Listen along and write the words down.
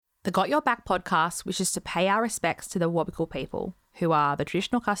The Got Your Back podcast wishes to pay our respects to the Wabakal people, who are the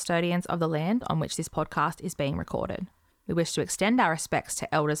traditional custodians of the land on which this podcast is being recorded. We wish to extend our respects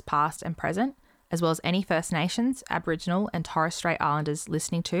to elders past and present, as well as any First Nations, Aboriginal and Torres Strait Islanders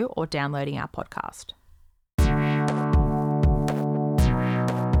listening to or downloading our podcast.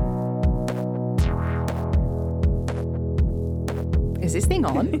 Is this thing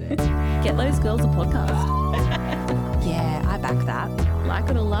on? Get those girls a podcast. Yeah, I back that. Like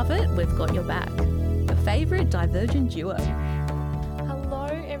it or love it, we've got your back. Your favourite divergent duo. Hello,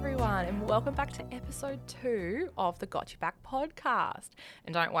 everyone, and welcome back to episode 2 of the Got Your Back podcast.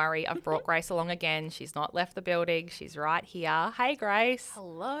 And don't worry, I've brought Grace along again. She's not left the building. She's right here. Hey, Grace.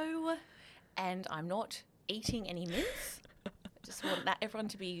 Hello, and I'm not eating any mince. I just want everyone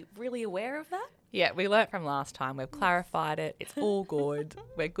to be really aware of that. Yeah, we learnt from last time. We've clarified it. It's all good.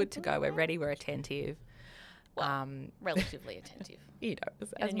 We're good to go. We're ready. We're attentive. Well, relatively attentive. You know,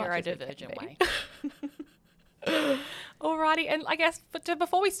 In a neurodivergent way. Alrighty, and I guess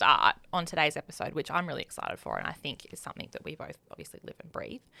before we start on today's episode, which I'm really excited for and I think is something that we both obviously live and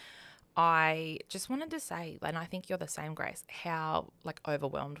breathe, I just wanted to say, and I think you're the same, Grace, how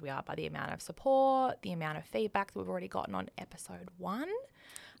overwhelmed we are by the amount of support, the amount of feedback that we've already gotten on episode 1.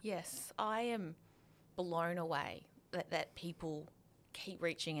 Yes, I am blown away that people keep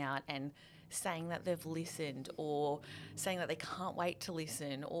reaching out and saying that they've listened or saying that they can't wait to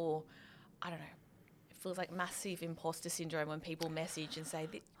listen, or I don't know. It feels like massive imposter syndrome when people message and say,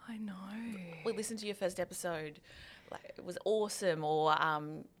 I know. We listened to your first episode, it was awesome, or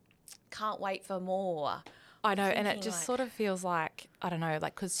can't wait for more. I know, and it just sort of feels like, I don't know,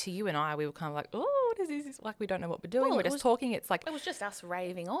 because to you and I, we were kind of like, oh, what is this? We don't know what we're doing. Well, we're just talking. It's like, it was just us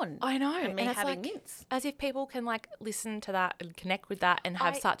raving on. I know. And me it's having mints. as if people can listen to that and connect with that and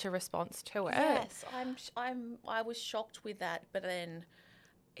have such a response to it. Yes, I was shocked with that, but then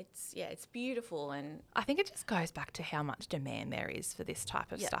it's beautiful, and I think it just goes back to how much demand there is for this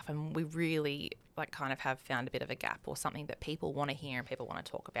type of stuff, and we really kind of have found a bit of a gap or something that people want to hear and people want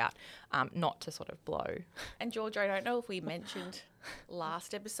to talk about, not to sort of blow. And George, I don't know if we mentioned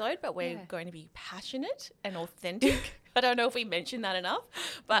last episode, but we're going to be passionate and authentic. I don't know if we mentioned that enough,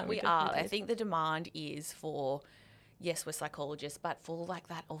 but we are. I think the demand is for, yes, we're psychologists, but for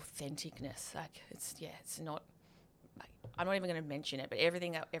that authenticness. It's not. I'm not even going to mention it, but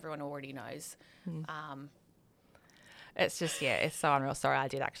everything that everyone already knows. It's just, it's so unreal. Sorry, I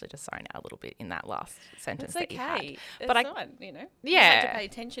did actually just zone out a little bit in that last sentence that you had. It's but fine, you know. Yeah. You had to pay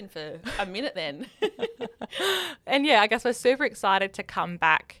attention for a minute then. And I guess we're super excited to come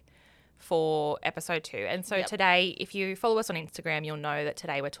back for episode 2. And so today, if you follow us on Instagram, you'll know that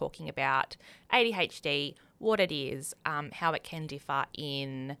today we're talking about ADHD, what it is, how it can differ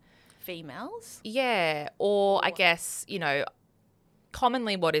in females. Yeah, or I guess,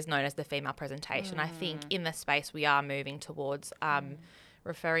 commonly what is known as the female presentation. I think in the space we are moving towards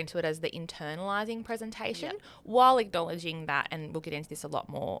referring to it as the internalizing presentation, while acknowledging that, and we'll get into this a lot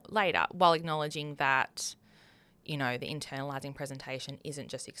more later, while acknowledging that, the internalizing presentation isn't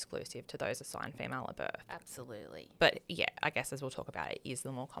just exclusive to those assigned female at birth. Absolutely. But I guess as we'll talk about, it is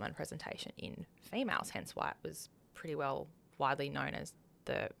the more common presentation in females, hence why it was pretty well widely known as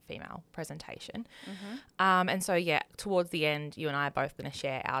the female presentation. And so towards the end, you and I are both going to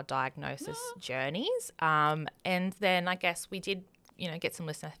share our diagnosis journeys, and then I guess we did get some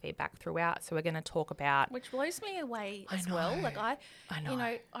listener feedback throughout, so we're going to talk about, which blows me away as well. I know.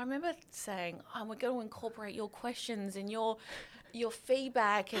 I remember saying, we're going to incorporate your questions and your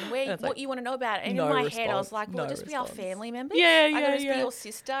feedback and what you want to know about it. And in my head, I was like, well, just be our family members. I got to just be your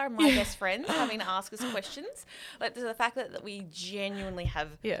sister and my best friends having to ask us questions. The fact that we genuinely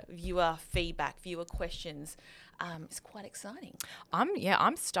have viewer feedback, viewer questions, is quite exciting.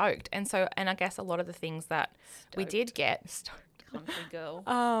 I'm stoked. And I guess a lot of the things that we did get, country girl.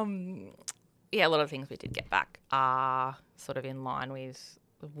 A lot of things we did get back are sort of in line with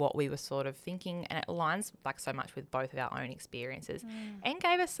what we were sort of thinking, and it aligns so much with both of our own experiences and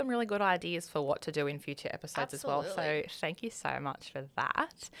gave us some really good ideas for what to do in future episodes as well. So thank you so much for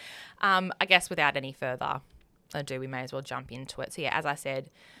that. I guess without any further ado, we may as well jump into it. So as I said,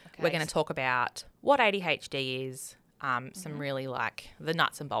 we're going to talk about what ADHD is, some really the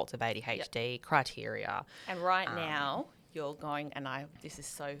nuts and bolts of ADHD criteria. And right now you're going, and this is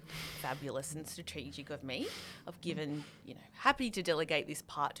so fabulous and strategic of me. I've given, happy to delegate this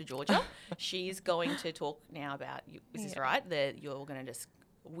part to Georgia. She's going to talk now about, is this right? You're going to just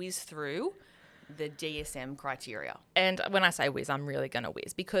whiz through the DSM criteria. And when I say whiz, I'm really going to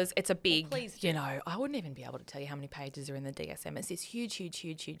whiz because it's a big, please do. I wouldn't even be able to tell you how many pages are in the DSM. It's this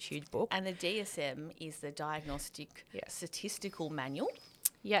huge book. And the DSM is the Diagnostic Statistical Manual.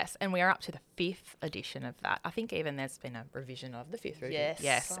 Yes, and we are up to the 5th edition of that. I think even there's been a revision of the 5th edition. Yes.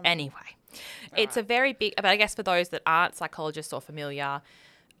 Yes. Anyway, it's a very big, but I guess for those that aren't psychologists or familiar,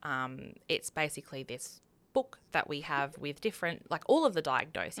 it's basically this book that we have with different, like all of the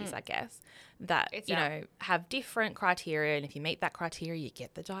diagnoses, I guess, that, have different criteria. And if you meet that criteria, you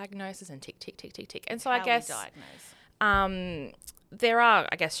get the diagnosis and tick, tick, tick, tick, tick. And so I guess there are,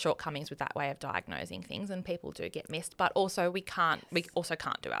 I guess, shortcomings with that way of diagnosing things, and people do get missed. But also we also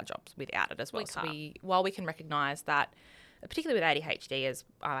can't do our jobs without it as well. While we can recognise that, particularly with ADHD, as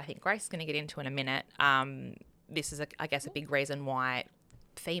I think Grace is going to get into in a minute, this is, I guess, a big reason why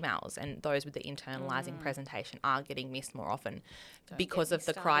females and those with the internalising presentation are getting missed more often because of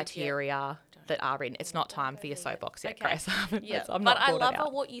the criteria that are in. It's not time for your soapbox yet, Grace. But I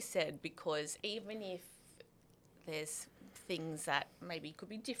love what you said, because even if there's things that maybe could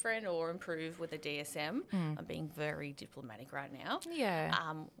be different or improve with the DSM, I'm being very diplomatic right now. Yeah.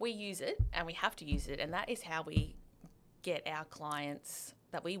 We use it, and we have to use it, and that is how we get our clients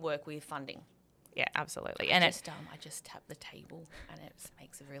that we work with funding. Yeah, absolutely. I just tap the table and it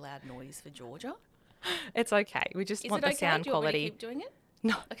makes a very loud noise for Georgia. It's okay. We just want the sound quality. Do you want me to keep doing it?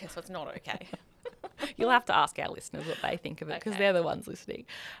 No. Okay, so it's not okay. You'll have to ask our listeners what they think of it, because they're the ones listening.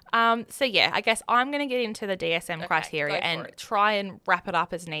 So yeah, I guess I'm going to get into the DSM criteria and try and wrap it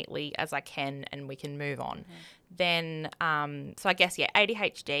up as neatly as I can, and we can move on. Then, so I guess,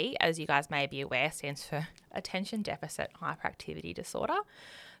 ADHD, as you guys may be aware, stands for Attention Deficit Hyperactivity Disorder.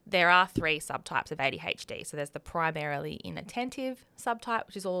 There are 3 subtypes of ADHD. So there's the primarily inattentive subtype,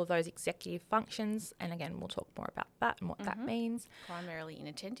 which is all of those executive functions. And again, we'll talk more about that and what that means. Primarily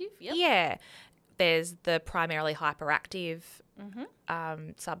inattentive, yep. Yeah. There's the primarily hyperactive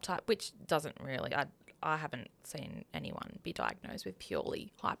subtype, which doesn't really, I haven't seen anyone be diagnosed with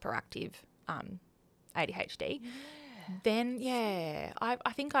purely hyperactive ADHD. Yeah. Then,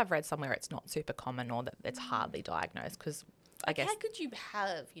 I think I've read somewhere it's not super common, or that it's hardly diagnosed, because I guess. How could you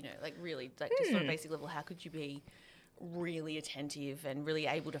have, really, just on a basic level, how could you be really attentive and really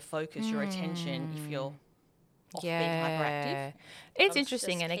able to focus your attention if you're off being hyperactive? It's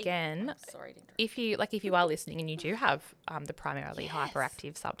interesting. And again, if you are listening and you do have the primarily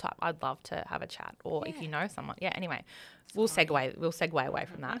hyperactive subtype, I'd love to have a chat. Or if you know someone. Yeah, anyway, we'll segue away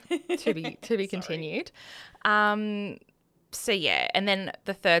from that to be continued. So and then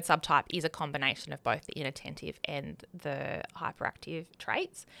the third subtype is a combination of both the inattentive and the hyperactive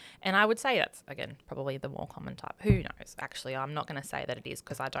traits. And I would say that's, again, probably the more common type. Who knows? Actually, I'm not going to say that it is,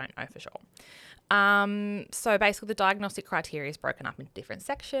 because I don't know for sure. So basically the diagnostic criteria is broken up into different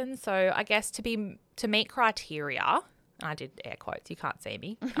sections. So I guess to meet criteria, I did air quotes, you can't see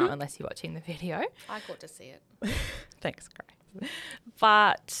me unless you're watching the video. I got to see it. Thanks, Grace.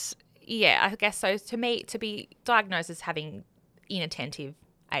 But I guess so. To be diagnosed as having inattentive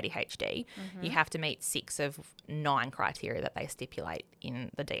ADHD, you have to meet 6 of 9 criteria that they stipulate in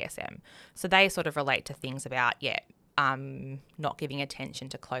the DSM. So they sort of relate to things about, not giving attention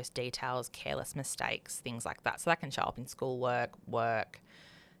to close details, careless mistakes, things like that. So that can show up in schoolwork, work,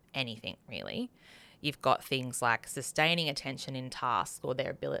 anything really. You've got things like sustaining attention in tasks, or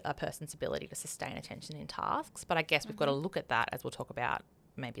a person's ability to sustain attention in tasks. But I guess we've got to look at that, as we'll talk about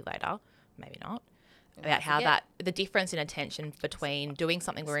maybe later, maybe not, about how the difference in attention between doing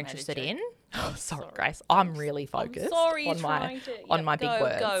something we're interested in. Oh, sorry, Grace. I'm really focused on my big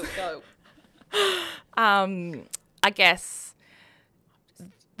words. Go. I guess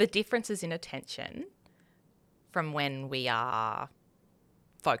the differences in attention from when we are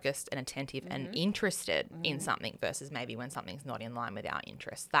focused and attentive and interested in something versus maybe when something's not in line with our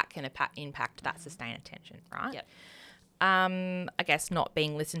interests, that can impact that sustained attention, right? Yep. I guess not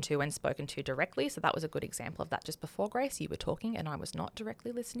being listened to when spoken to directly. So that was a good example of that just before, Grace. You were talking and I was not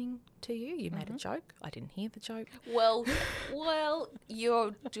directly listening to you. You made a joke. I didn't hear the joke. Well,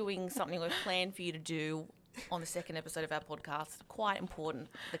 you're doing something we've planned for you to do on the second episode of our podcast. Quite important.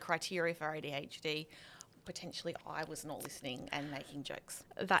 The criteria for ADHD. Potentially I was not listening and making jokes.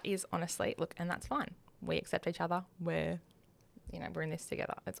 That is honestly, look, and that's fine. We accept each other. We're in this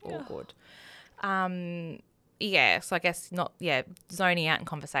together. It's all good. So I guess zoning out in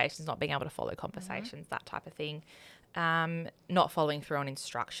conversations, not being able to follow conversations, that type of thing. Not following through on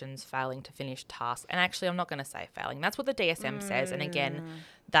instructions, failing to finish tasks. And actually, I'm not going to say failing. That's what the DSM says. And again,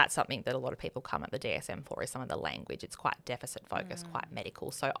 that's something that a lot of people come at the DSM for, is some of the language. It's quite deficit focused, quite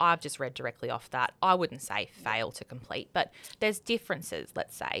medical. So I've just read directly off that. I wouldn't say fail to complete, but there's differences,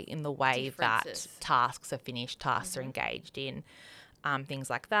 let's say, in the way that tasks are finished, tasks are engaged in. Things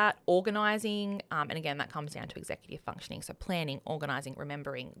like that, organising, and again, that comes down to executive functioning. So planning, organising,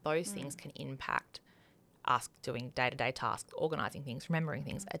 remembering, those things can impact us doing day-to-day tasks, organising things, remembering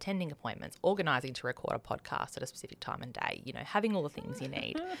things, attending appointments, organising to record a podcast at a specific time and day, you know, having all the things you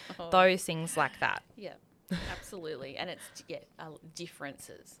need, those things like that. Yeah, absolutely. And it's,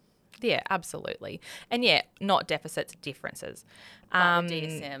 differences. Yeah, absolutely. And yeah, not deficits, differences. But the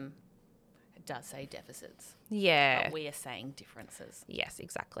DSM does say deficits. Yeah. But we are saying differences. Yes,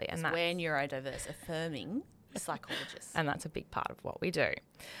 exactly. And we're neurodiverse affirming psychologists. And that's a big part of what we do.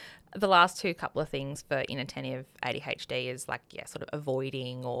 The last two couple of things for inattentive ADHD is like, sort of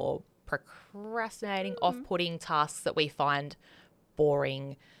avoiding or procrastinating, off-putting tasks that we find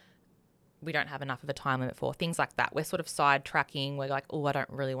boring, we don't have enough of a time limit for, things like that. We're sort of sidetracking. We're like, oh, I don't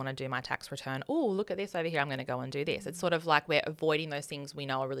really want to do my tax return. Oh, look at this over here. I'm going to go and do this. It's sort of like we're avoiding those things we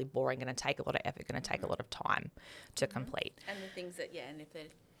know are really boring, going to take a lot of effort, going to take a lot of time to complete. And the things that, and if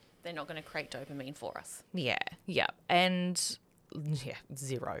they're not going to create dopamine for us. Yeah, yeah. And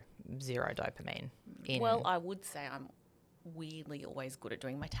zero dopamine. Well, I would say I'm weirdly always good at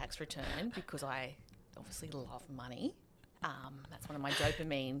doing my tax return because I obviously love money. That's one of my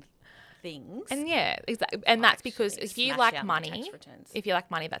dopamine things. And exactly. And that's because if you like money,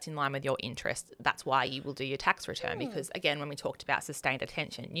 that's in line with your interest, that's why you will do your tax return. Because again, when we talked about sustained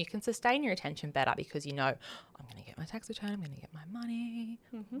attention, you can sustain your attention better because you know, I'm going to get my tax return, I'm going to get my money.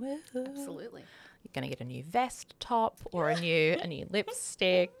 Absolutely. You're going to get a new vest top or a new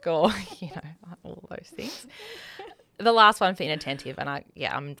lipstick or, all those things. The last one for inattentive, and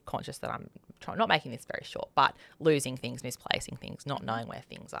I'm conscious that I'm not making this very short, but losing things, misplacing things, not knowing where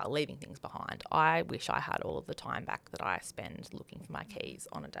things are, leaving things behind. I wish I had all of the time back that I spend looking for my keys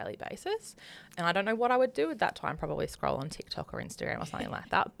on a daily basis. And I don't know what I would do with that time, probably scroll on TikTok or Instagram or something like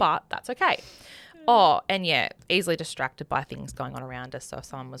that, but that's okay. Oh, and easily distracted by things going on around us. So if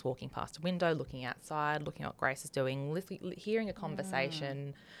someone was walking past a window, looking outside, looking at what Grace is doing, hearing a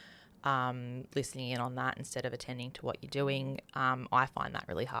conversation, listening in on that instead of attending to what you're doing. I find that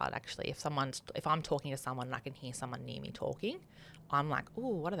really hard actually. If I'm talking to someone and I can hear someone near me talking, I'm like, oh,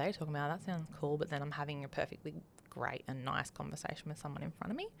 what are they talking about? That sounds cool. But then I'm having a perfectly great and nice conversation with someone in front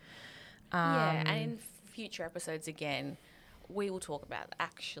of me. And in future episodes again, we will talk about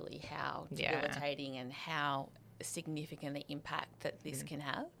actually how debilitating and how significant the impact that this can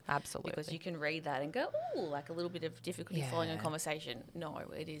have. Absolutely. Because you can read that and go, oh, like a little bit of difficulty following a conversation. No,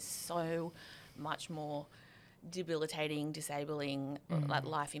 it is so much more debilitating, disabling, like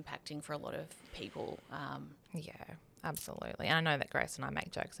life impacting for a lot of people. Absolutely. And I know that Grace and I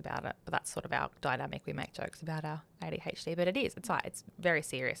make jokes about it, but that's sort of our dynamic. We make jokes about our ADHD, but it's very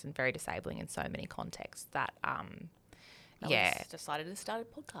serious and very disabling in so many contexts that decided to start a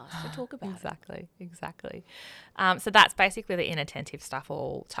podcast to talk about Exactly. So that's basically the inattentive stuff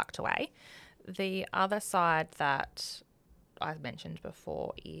all tucked away. The other side that I mentioned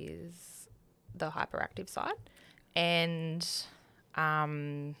before is the hyperactive side. And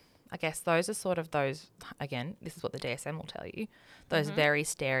I guess those are sort of those, again, this is what the DSM will tell you, those very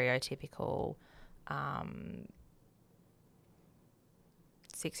stereotypical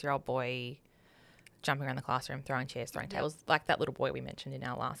 6-year-old boy jumping around the classroom, throwing chairs, throwing tables, like that little boy we mentioned in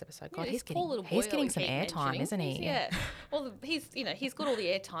our last episode. God, he's getting some airtime, isn't he? Well, he's got all the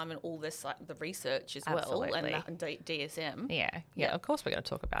airtime and all this, like, the research as well, and DSM. Yeah. Of course, we're going to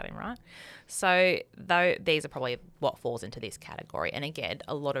talk about him, right? So, these are probably what falls into this category. And again,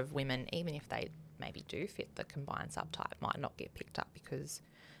 a lot of women, even if they maybe do fit the combined subtype, might not get picked up because,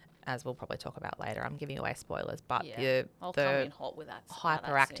 as we'll probably talk about later, I'm giving away spoilers, but I'll come in hot with that.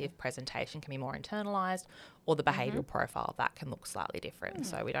 Hyperactive presentation can be more internalized, or the behavioural profile of that can look slightly different.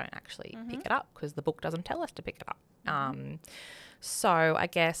 So we don't actually pick it up because the book doesn't tell us to pick it up. So I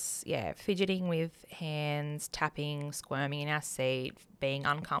guess, fidgeting with hands, tapping, squirming in our seat, being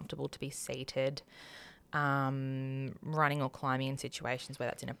uncomfortable to be seated, running or climbing in situations where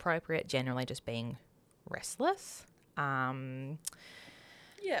that's inappropriate, generally just being restless.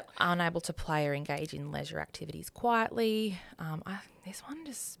 Unable to play or engage in leisure activities quietly. This one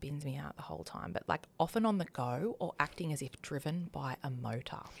just spins me out the whole time, but like often on the go or acting as if driven by a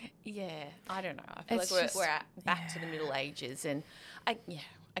motor. Yeah, I don't know. I feel like we're back to the Middle Ages, and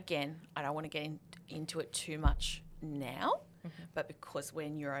again, I don't want to get into it too much now, but because we're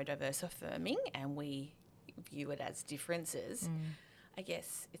neurodiverse affirming and we view it as differences. I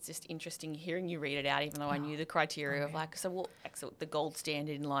guess it's just interesting hearing you read it out, even though I knew the criteria of so the gold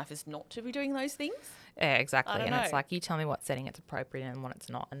standard in life is not to be doing those things. Yeah, exactly. And it's like, you tell me what setting it's appropriate and what it's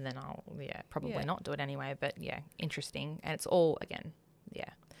not, and then I'll probably not do it anyway. But interesting. And it's all, again,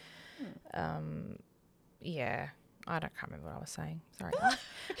 I can't remember what I was saying. Sorry.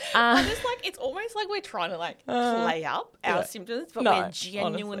 I just like, it's almost like we're trying to like play up our symptoms, but we're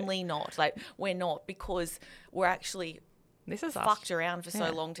genuinely not. Like, we're not, because we're actually this is fucked around for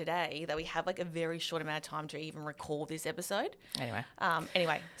so long today that we have like a very short amount of time to even record this episode.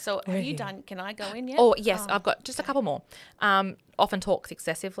 Anyway. So have you done, can I go in yet? Oh, yes, I've got just a couple more. Often talks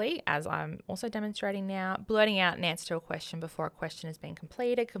excessively, as I'm also demonstrating now. Blurting out an answer to a question before a question has been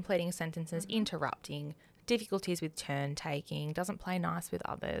completed, completing sentences, interrupting, difficulties with turn taking, doesn't play nice with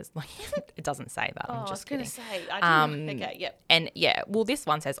others. Like, it doesn't say that. I'm just kidding. I was going to say, I do. Okay, yep. And yeah, well, this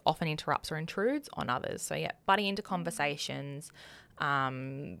one says often interrupts or intrudes on others. So yeah, butting into conversations,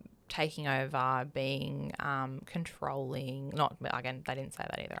 taking over, being controlling. Not, again, they didn't say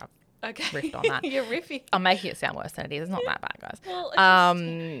that either. I've riffed on that. You're riffing. I'm making it sound worse than it is. It's not that bad, guys.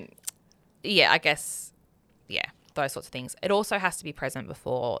 Well, yeah, I guess, yeah, those sorts of things. It also has to be present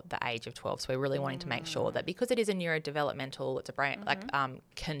before the age of 12. So we're really wanting to make sure that, because it is a neurodevelopmental, it's a brain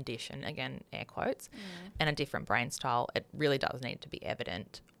condition, again, air quotes, and a different brain style, it really does need to be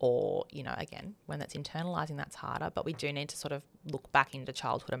evident. Or, you know, again, when that's internalizing, that's harder. But we do need to sort of look back into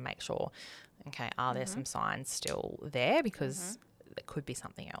childhood and make sure, okay, are there some signs still there? Because it could be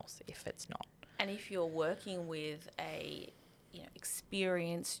something else if it's not. And if you're working with a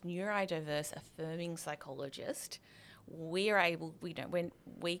experienced neurodiverse affirming psychologist, we're able, when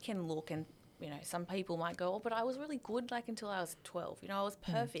we can look and, some people might go, oh, but I was really good like until I was 12. I was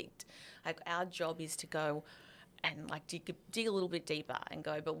perfect. Like, our job is to go and like dig a little bit deeper and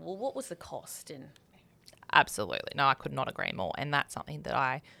go, but well, what was the cost? And absolutely. No, I could not agree more. And that's something that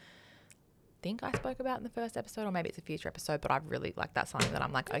I think I spoke about in the first episode, or maybe it's a future episode, but I've really, like, that's something that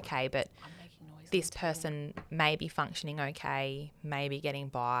I'm like, okay, but this person may be functioning okay, maybe getting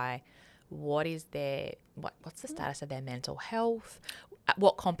by. What's the status of their mental health?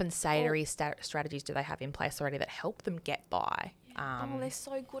 What compensatory strategies do they have in place already that help them get by? They're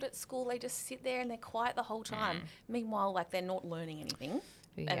so good at school. They just sit there and they're quiet the whole time. Meanwhile, like, they're not learning anything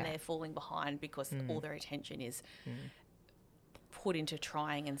and they're falling behind because all their attention is put into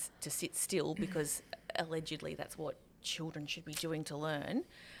trying and to sit still, because allegedly that's what children should be doing to learn.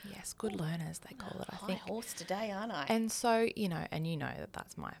 Yes, good learners, they call it, I think. High horse today, aren't I? And so,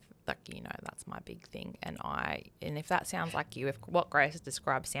 that's my big thing. And if that sounds like you, if what Grace has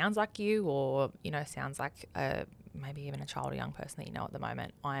described sounds like you, or, sounds like maybe even a child or young person that you know at the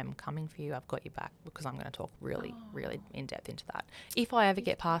moment, I am coming for you. I've got you back, because I'm going to talk really, really in depth into that if I ever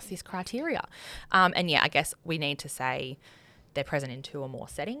get past this criteria. And yeah, I guess we need to say they're present in 2 or more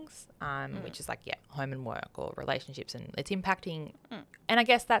settings, which is like, home and work or relationships, and it's impacting. And I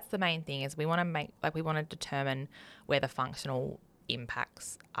guess that's the main thing, is we want to determine where the functional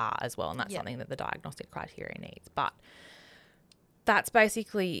impacts are as well. And that's something that the diagnostic criteria needs. But that's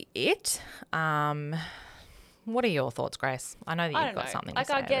basically it. What are your thoughts, Grace? I know that you've got something to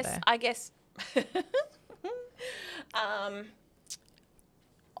say I guess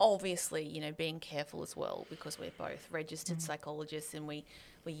obviously, being careful as well, because we're both registered psychologists and we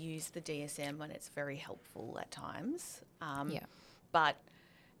use the DSM, and it's very helpful at times. But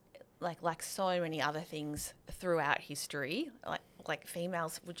like so many other things throughout history, like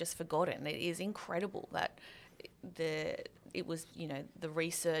females were just forgotten. It is incredible that it was, the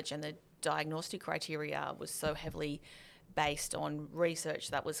research and the diagnostic criteria was so heavily based on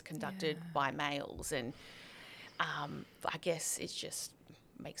research that was conducted by males. And I guess it's just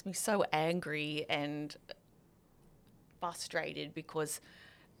makes me so angry and frustrated, because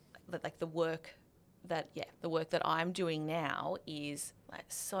the work that I'm doing now is like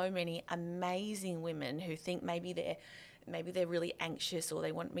so many amazing women who think maybe they're really anxious, or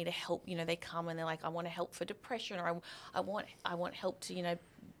they want me to help. They come and they're like, I want to help for depression, or I want help to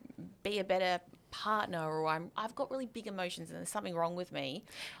be a better partner, or I've got really big emotions and there's something wrong with me.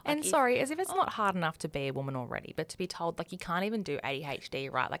 And as if it's not hard enough to be a woman already, but to be told, like, you can't even do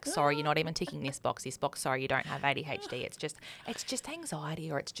ADHD, right? Like, sorry, you're not even ticking this box, sorry, you don't have ADHD. It's just anxiety,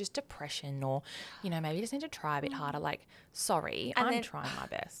 or it's just depression, or, maybe you just need to try a bit harder. Like, sorry, I'm trying my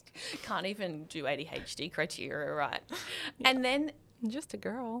best. Can't even do ADHD criteria, right? Yeah. And then just a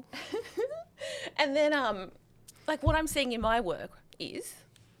girl. And then like, what I'm seeing in my work is,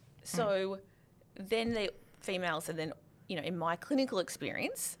 so then the females, and then, in my clinical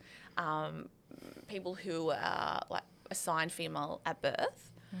experience, people who are like assigned female at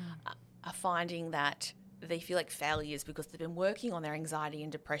birth are finding that they feel like failures because they've been working on their anxiety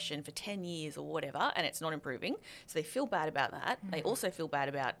and depression for 10 years or whatever, and it's not improving. So they feel bad about that. They also feel bad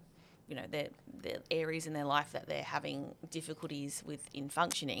about, their areas in their life that they're having difficulties with in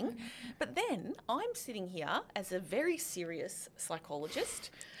functioning. But then I'm sitting here as a very serious psychologist,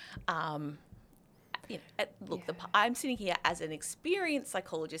 look, I'm sitting here as an experienced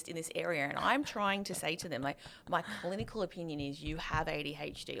psychologist in this area, and I'm trying to say to them, like, my clinical opinion is you have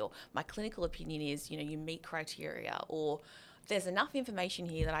ADHD, or my clinical opinion is, you meet criteria, or there's enough information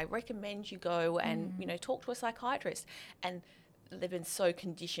here that I recommend you go and, talk to a psychiatrist. And they've been so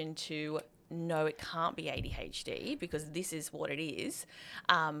conditioned to, no, it can't be ADHD because this is what it is.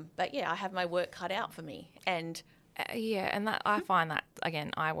 But yeah, I have my work cut out for me. And and that I find that,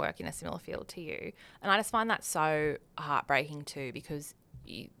 again, I work in a similar field to you, and I just find that so heartbreaking too, because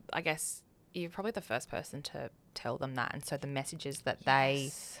I guess you're probably the first person to tell them that, and so the messages that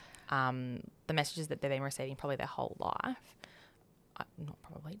they've been receiving probably their whole life,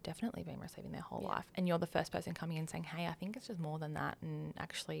 definitely been receiving their whole life, and you're the first person coming in saying, hey, I think it's just more than that, and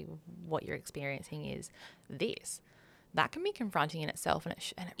actually what you're experiencing is this. That can be confronting in itself, and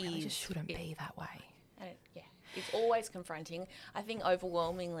it really just shouldn't be that way. And it's always confronting. I think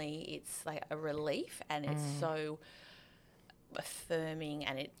overwhelmingly it's like a relief, and it's so affirming,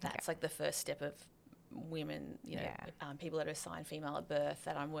 and that's like the first step of women, people that are assigned female at birth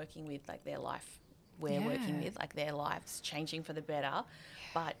that I'm working with, like their life we're working with, like their lives changing for the better.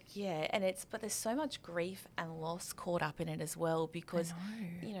 But but there's so much grief and loss caught up in it as well, because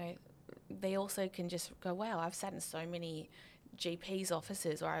they also can just go, wow, I've sat in so many GP's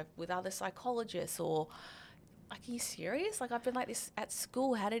offices, or with other psychologists, or like, are you serious? Like, I've been like this at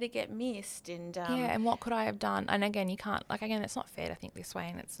school. How did it get missed? And and what could I have done? And again, you can't, it's not fair to think this way,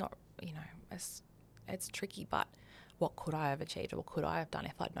 and it's not, it's tricky, but what could I have achieved, or what could I have done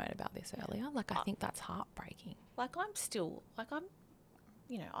if I'd known about this earlier? Like, I think that's heartbreaking. Like, I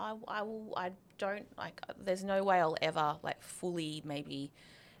don't, like, there's no way I'll ever, like, fully maybe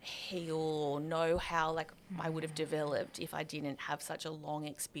heal or know how, like, I would have developed if I didn't have such a long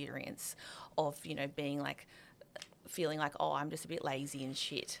experience of, being like, feeling like, oh, I'm just a bit lazy and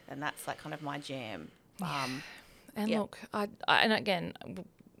shit, and that's like kind of my jam. Look, and again, I feel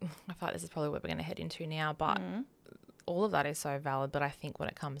like this is probably what we're going to head into now, but all of that is so valid. But I think what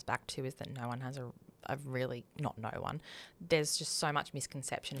it comes back to is that no one has there's just so much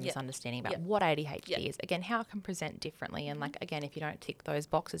misconception and misunderstanding about what ADHD is. Again, how it can present differently, and like, again, if you don't tick those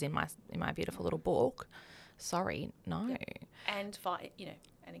boxes in my beautiful little book, sorry, no. And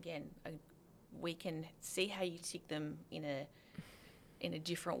and again, we can see how you tick them in a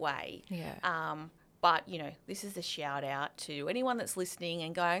different way. But, this is a shout out to anyone that's listening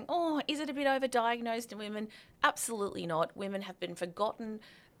and going, oh, is it a bit overdiagnosed in women? Absolutely not. Women have been forgotten,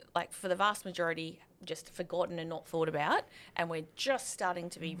 like, for the vast majority, just forgotten and not thought about. And we're just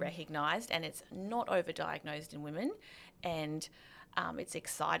starting to be recognised, and it's not overdiagnosed in women. And it's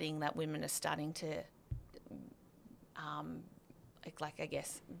exciting that women are starting to, I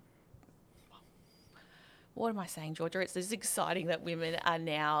guess, what am I saying, Georgia? It's just exciting that women are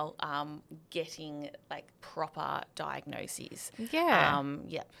now getting, like, proper diagnoses.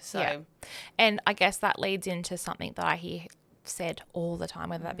 And I guess that leads into something that I hear said all the time,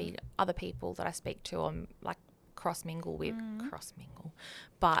 whether that be other people that I speak to, or like cross-mingle with,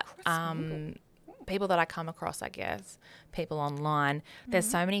 but people that I come across, I guess, people online, there's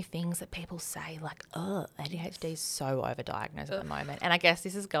so many things that people say, like, oh, ADHD is so overdiagnosed at the moment. And I guess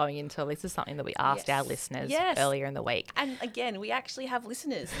this is something that we asked our listeners earlier in the week. And again, we actually have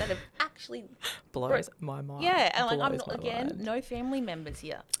listeners that have actually blows my mind. Yeah, and like, I'm not, again, no family members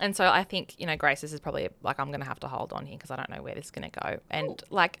here. And so I think, Grace, this is probably, like, I'm going to have to hold on here because I don't know where this is going to go. And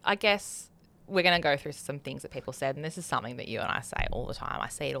like, I guess we're going to go through some things that people said, and this is something that you and I say all the time. I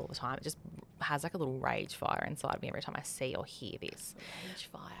see it all the time. It just has like a little rage fire inside me every time I see or hear this. Rage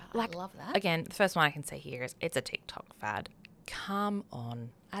fire. Like, I love that. Again, the first one I can see here is it's a TikTok fad. Come on.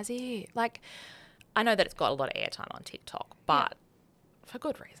 As if. Like, I know that it's got a lot of airtime on TikTok, but for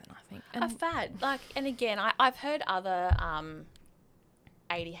good reason, I think. And a fad. Like, and again, I've heard other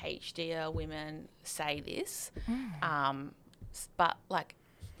ADHD women say this, but like,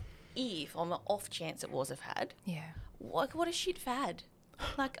 if on the off chance it was a fad, what a shit fad.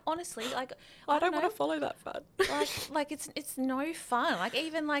 Like, honestly, like, I don't want to follow that fad. like it's no fun. Like,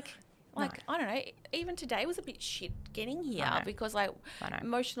 even I don't know, even today was a bit shit getting here because, like,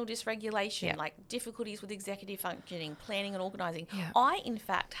 emotional dysregulation, like difficulties with executive functioning, planning and organising. I, in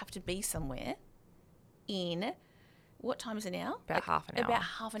fact, have to be somewhere in, what time is it now? About half an hour. About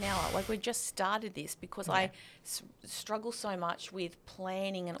half an hour. Like, we just started this because I struggle so much with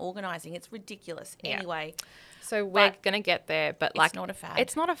planning and organising. It's ridiculous. Anyway. So we're going to get there, but like, it's not a fad.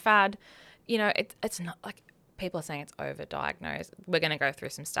 It's not a fad. It's not like, people are saying it's overdiagnosed. We're going to go through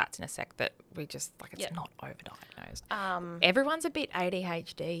some stats in a sec that we just, like, it's not overdiagnosed. Everyone's a bit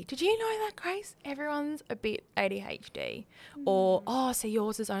ADHD. Did you know that, Grace? Everyone's a bit ADHD. Or, so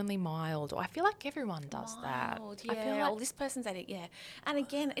yours is only mild. Or I feel like everyone does that. Yeah. I feel like, this person's ADHD. Yeah. And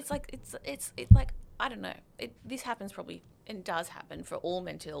again, it's like, it's like, I don't know. This happens probably and does happen for all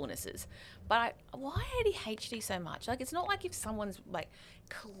mental illnesses. But why ADHD so much? Like, it's not like if someone's like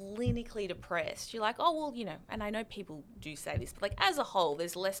clinically depressed, you're like, oh, well, you know, and I know people do say this, but like as a whole,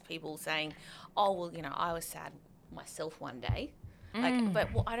 there's less people saying, oh, well, you know, I was sad myself one day. Like, but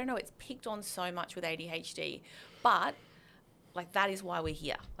I don't know, it's picked on so much with ADHD. But like, that is why we're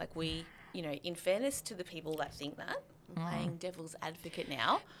here. Like, we, you know, in fairness to the people that think that, I'm playing devil's advocate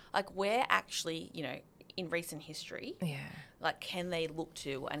now, like, we're actually, you know, in recent history, like, can they look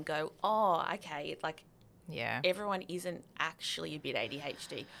to and go, oh, okay, like, everyone isn't actually a bit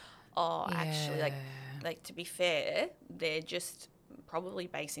ADHD. Oh, actually, like to be fair, they're just probably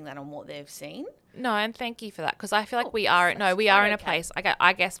basing that on what they've seen. No, and thank you for that, because I feel like we are in a place.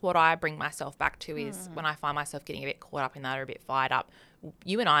 I guess what I bring myself back to is when I find myself getting a bit caught up in that or a bit fired up.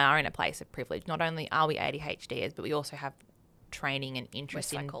 You and I are in a place of privilege. Not only are we ADHDers, but we also have training and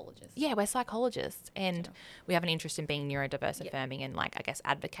interest in psychologists. Yeah, we're psychologists, and we have an interest in being neurodiverse affirming and, like, I guess,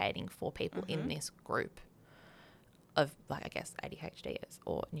 advocating for people in this group of, like, I guess, ADHDers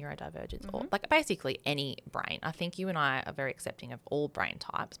or neurodivergents or, like, basically any brain. I think you and I are very accepting of all brain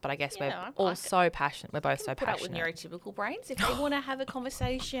types, but I guess we're all so passionate. We're both so passionate. Put up with neurotypical brains. If they want to have a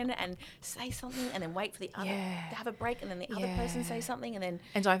conversation and say something and then wait for the other to have a break and then the other person say something and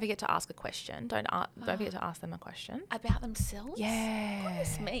don't forget to ask a question. Don't forget to ask them a question. About themselves? Yeah.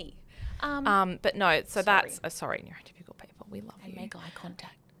 Goodness me. But no, so that's... sorry, neurotypical people. We love you. Make eye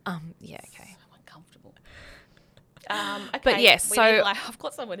contact. Yeah, okay. So uncomfortable. Okay. But yes, so I've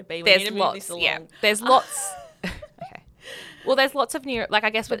got somewhere to be. We need to move this along. Yeah, there's lots. Okay. Well, there's lots of like, I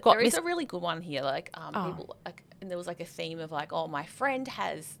guess we've got. There is a really good one here. Like, people like, and there was like a theme of like, oh, my friend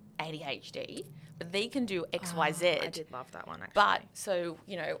has ADHD, but they can do X, Y, Z. I did love that one actually. But so,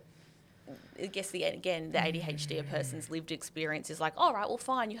 you know, I guess the ADHD person's lived experience is like, all right, well,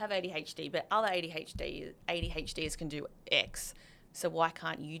 fine, you have ADHD, but other ADHDers can do X. So why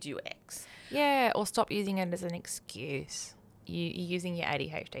can't you do X? Yeah, or stop using it as an excuse. You're using your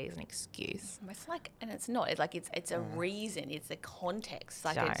ADHD as an excuse. It's like, and it's not. It's like it's a reason. It's a context.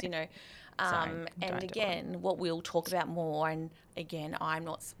 Like it's, you know, and again, what we'll talk about more. And again,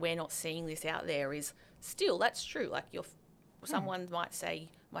 we're not seeing this out there. Is still that's true. Like someone might say,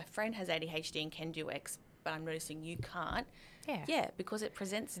 my friend has ADHD and can do X, but I'm noticing you can't. Yeah, because it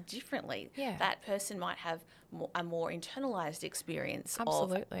presents differently. Yeah. That person might have a more internalized experience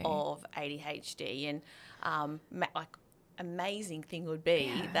of ADHD. And like, amazing thing would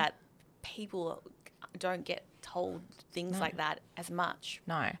be that people don't get told things like that as much.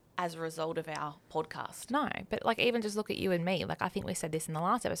 No. As a result of our podcast. No, but like, even just look at you and me. Like, I think we said this in the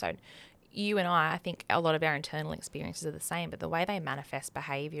last episode. You and I think a lot of our internal experiences are the same, but the way they manifest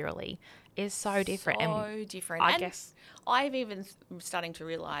behaviourally is so different. So different. I guess I've even starting to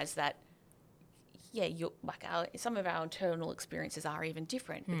realise that, some of our internal experiences are even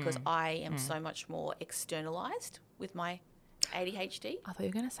different because I am so much more externalised with my ADHD. I thought you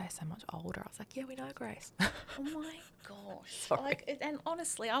were going to say so much older. I was like, yeah, we know, Grace. Oh my gosh. Sorry. And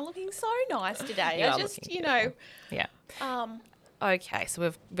honestly, I'm looking so nice today. Yeah. Okay, so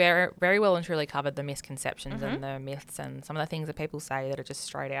we've very, very well and truly covered the misconceptions and the myths and some of the things that people say that are just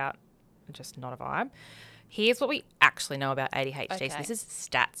straight out, just not a vibe. Here's what we actually know about ADHD. Okay. So this is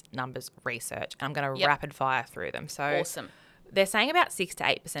stats, numbers, research, and I'm going to rapid fire through them. So awesome. They're saying about 6 to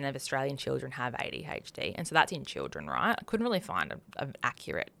 8% of Australian children have ADHD, and so that's in children, right? I couldn't really find an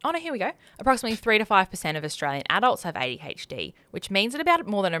accurate... Oh, no, here we go. Approximately 3 to 5% of Australian adults have ADHD, which means that about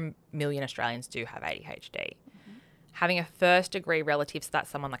more than 1 million Australians do have ADHD. Having a first-degree relative, so that's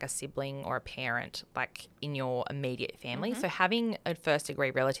someone like a sibling or a parent, like in your immediate family. So having a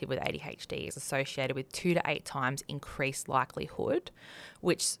first-degree relative with ADHD is associated with 2 to 8 times increased likelihood,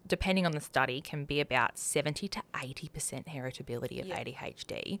 which, depending on the study, can be about 70 to 80% heritability of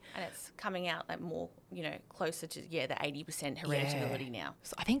ADHD. And it's coming out like more, closer to, the 80% heritability now.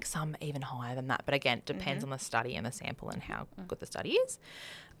 So I think some even higher than that. But again, it depends on the study and the sample and how good the study is.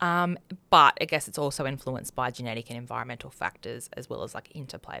 But I guess it's also influenced by genetic and environmental factors as well as like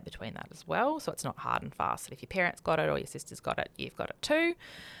interplay between that as well. So it's not hard and fast that if your parents got it or your sister's got it, you've got it too.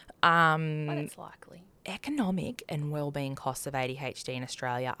 But it's likely. Economic and wellbeing costs of ADHD in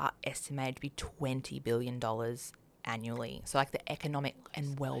Australia are estimated to be $20 billion annually. So like the economic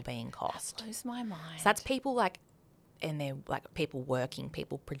and wellbeing cost. That blows my mind. So that's people like and they're like people working,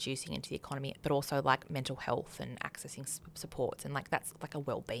 people producing into the economy, but also like mental health and accessing supports, and like that's like a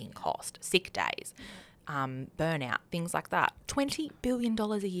well-being cost, sick days, burnout, things like that. $20 billion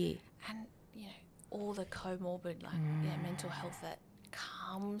a year. And, you know, all the comorbid, like, mental health that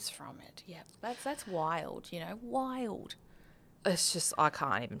comes from it. Yeah, that's wild, you know, wild. It's just, I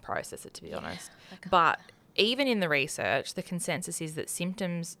can't even process it, to be honest. But even in the research, the consensus is that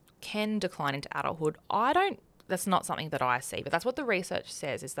symptoms can decline into adulthood. That's not something that I see, but that's what the research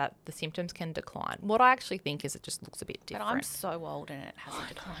says, is that the symptoms can decline. What I actually think is it just looks a bit different. But I'm so old and it hasn't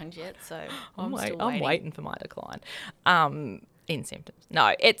declined yet, so I'm still waiting. I'm waiting for my decline in symptoms.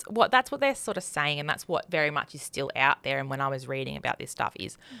 No, that's what they're sort of saying, and that's what very much is still out there. And when I was reading about this stuff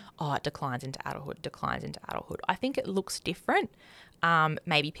is, it declines into adulthood. I think it looks different.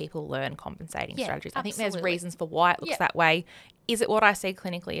 Maybe people learn compensating strategies. I think there's reasons for why it looks that way. Is it what I see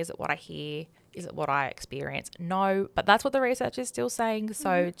clinically? Is it what I hear? Is it what I experience? No, but that's what the research is still saying.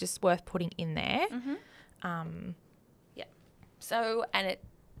 So just worth putting in there. So, and it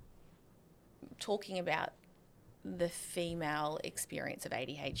talking about the female experience of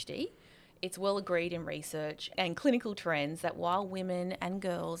ADHD, it's well agreed in research and clinical trends that while women and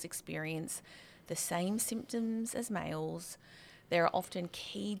girls experience the same symptoms as males, there are often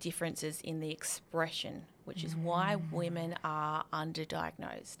key differences in the expression, which is why women are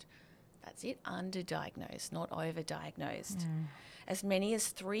underdiagnosed. That's it, underdiagnosed, not overdiagnosed. As many as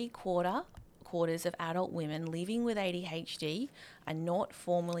three-quarters of adult women living with ADHD are not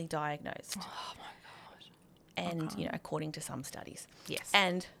formally diagnosed. Oh my God. And, you know, according to some studies. Yes.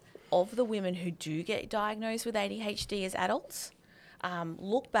 And of the women who do get diagnosed with ADHD as adults,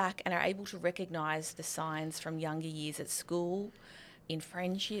 look back and are able to recognise the signs from younger years at school, in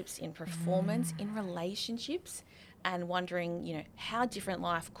friendships, in performance, in relationships, and wondering, you know, how different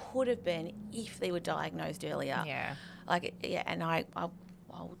life could have been if they were diagnosed earlier. Yeah. And I'll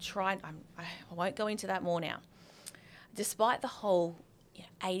try. I won't go into that more now. Despite the whole, you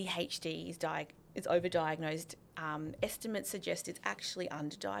know, ADHD is overdiagnosed, estimates suggest it's actually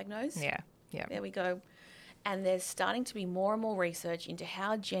underdiagnosed. Yeah. Yeah. There we go. And there's starting to be more and more research into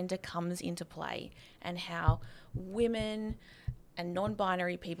how gender comes into play and how women and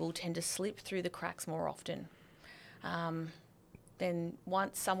non-binary people tend to slip through the cracks more often. Then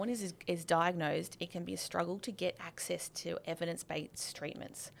once someone is diagnosed, it can be a struggle to get access to evidence-based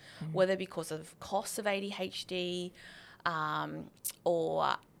treatments, whether because of costs of ADHD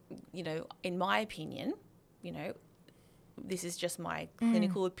or, you know, in my opinion, you know, this is just my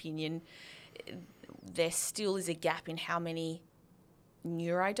clinical opinion, there still is a gap in how many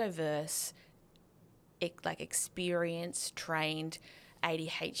neurodiverse, experienced, trained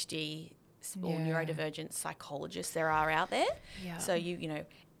ADHD or neurodivergent psychologists there are out there. Yeah. So you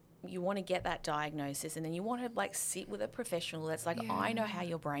want to get that diagnosis, and then you want to sit with a professional that's I know how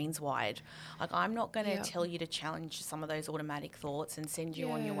your brain's wired. I'm not going to tell you to challenge some of those automatic thoughts and send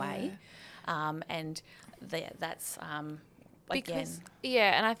you on your way. That's because,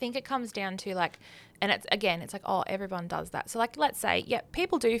 and I think it comes down to and it's everyone does that. So let's say,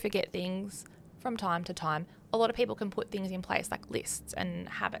 people do forget things from time to time. A lot of people can put things in place like lists and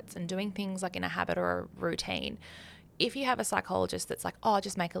habits and doing things in a habit or a routine. If you have a psychologist that's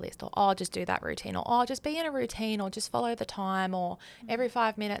just make a list, or just do that routine, or just be in a routine, or just follow the time, or every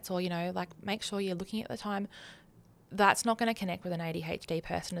 5 minutes, or make sure you're looking at the time, that's not going to connect with an ADHD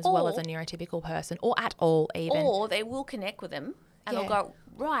person as well as a neurotypical person, or at all even. Or they will connect with them and they'll go,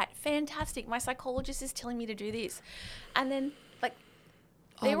 right, fantastic, my psychologist is telling me to do this. And then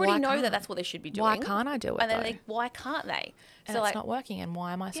they already know that that's what they should be doing. Why can't I do it? And then why can't they? And it's not working. And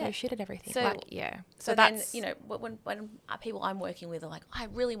why am I so shit at everything? So that's then, when people I'm working with are I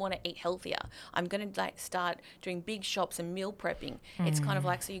really want to eat healthier. I'm going to start doing big shops and meal prepping. It's kind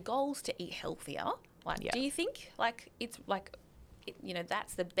of so your goal's to eat healthier. Do you think it's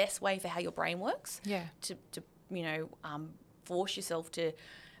that's the best way for how your brain works? Yeah. To force yourself to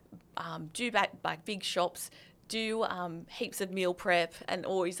do big shops, do heaps of meal prep,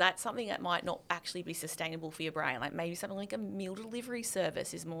 or is that something that might not actually be sustainable for your brain? Maybe something like a meal delivery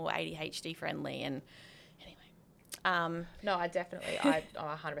service is more ADHD friendly. And anyway, no, I 100%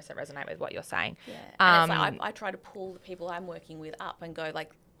 resonate with what you're saying. Yeah, and I try to pull the people I'm working with up and go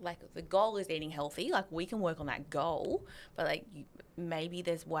the goal is eating healthy. We can work on that goal, but maybe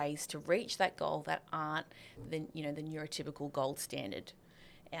there's ways to reach that goal that aren't the neurotypical gold standard.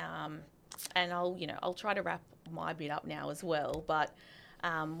 And I'll try to wrap my bit up now as well. But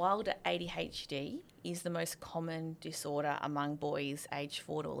while ADHD is the most common disorder among boys aged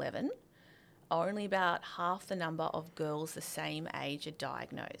 4 to 11, only about half the number of girls the same age are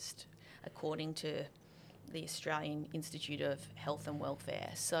diagnosed, according to the Australian Institute of Health and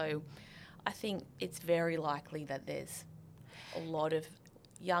Welfare. So I think it's very likely that there's a lot of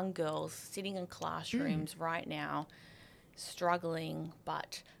young girls sitting in classrooms right now struggling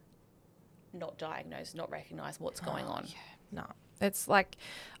but not diagnosed, not recognised what's going on. Yeah, no. It's like,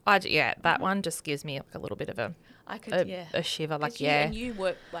 that one just gives me like a little bit of a shiver. Like, and you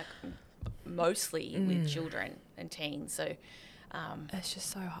work like mostly with children and teens, so it's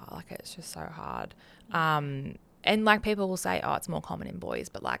just so hard. Like, it's just so hard. And like people will say, oh, it's more common in boys,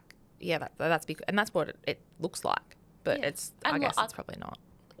 but like, that's because, and that's what it looks like. But I guess it's probably not.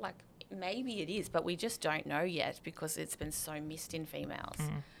 Like, maybe it is, but we just don't know yet because it's been so missed in females.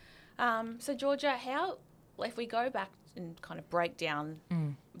 So Georgia, if we go back and kind of break down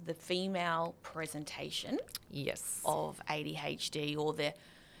the female presentation of ADHD, or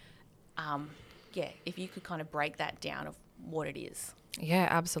if you could kind of break that down of what it is. Yeah,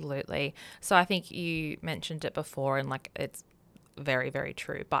 absolutely. So I think you mentioned it before, and like it's very, very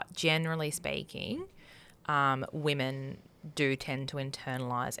true. But generally speaking, women do tend to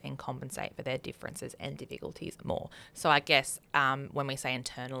internalise and compensate for their differences and difficulties more. So I guess when we say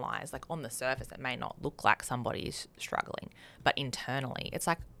internalise, like on the surface it may not look like somebody's struggling, but internally it's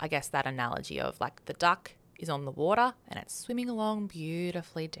like, I guess that analogy of like the duck is on the water and it's swimming along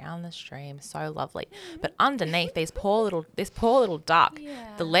beautifully down the stream, so lovely. But underneath this poor little duck,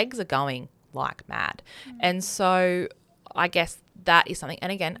 the legs are going like mad. And so I guess that is something.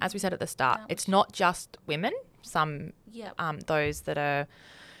 And again, as we said at the start, it's not just women. Some those that are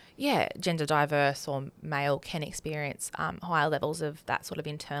gender diverse or male can experience higher levels of that sort of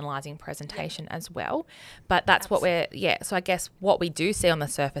internalizing presentation as well. But that's what so I guess what we do see on the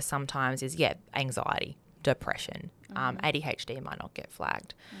surface sometimes is anxiety, depression, ADHD might not get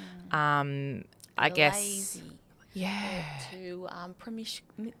flagged. I guess lazy. To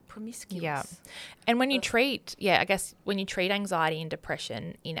promiscuous. Yeah. And when you treat, I guess when you treat anxiety and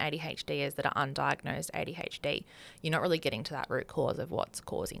depression in ADHDers that are undiagnosed ADHD, you're not really getting to that root cause of what's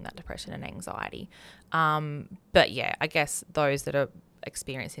causing that depression and anxiety. But I guess those that are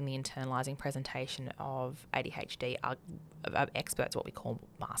experiencing the internalizing presentation of ADHD are experts what we call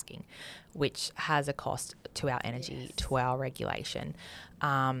masking, which has a cost to our energy, to our regulation.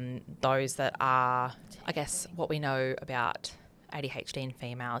 Those that are, I guess, what we know about ADHD in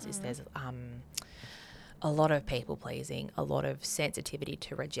females is there's a lot of people pleasing, a lot of sensitivity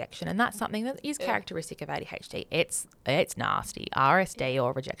to rejection, and that's something that is characteristic of ADHD. It's nasty. RSD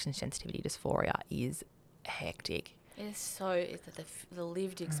or rejection sensitivity dysphoria is hectic. It's the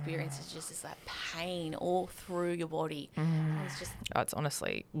lived experience is just this like pain all through your body. It's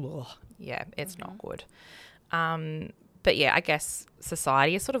honestly, it's not good. But I guess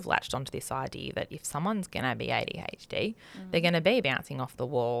society has sort of latched onto this idea that if someone's going to be ADHD, they're going to be bouncing off the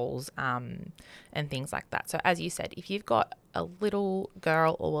walls and things like that. So as you said, if you've got a little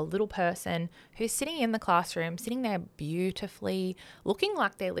girl or a little person who's sitting in the classroom, sitting there beautifully, looking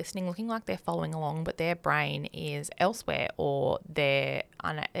like they're listening, looking like they're following along, but their brain is elsewhere, or they're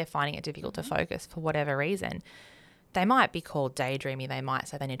finding it difficult to focus for whatever reason, they might be called daydreamy. They might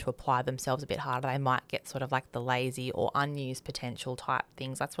say they need to apply themselves a bit harder. They might get sort of like the lazy or unused potential type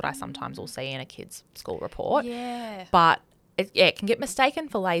things. That's what I sometimes will see in a kid's school report. Yeah. But it can get mistaken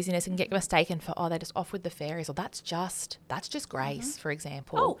for laziness and get mistaken for, they're just off with the fairies, or that's just grace, for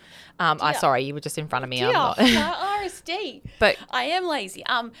example. Sorry, you were just in front of me. I'm not. RSD. But I am lazy.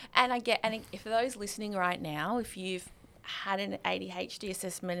 And for those listening right now, if you've had an ADHD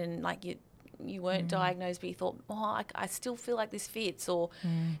assessment and like you weren't diagnosed, but you thought, I still feel like this fits, or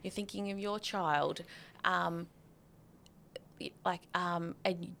you're thinking of your child, a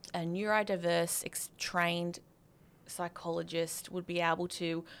neurodiverse, trained psychologist would be able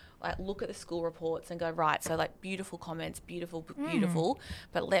to like look at the school reports and go, right, so like beautiful comments, beautiful,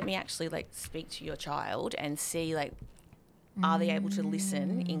 but let me actually like speak to your child and see like, are they able to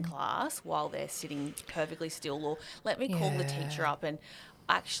listen in class while they're sitting perfectly still, or let me call the teacher up and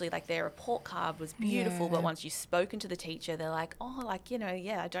actually like their report card was beautiful, but once you've spoken to the teacher, they're like, I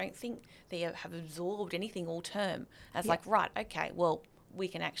don't think they have absorbed anything all term. And it's like, right, okay, well, we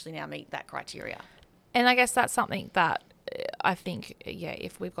can actually now meet that criteria. And I guess that's something that I think,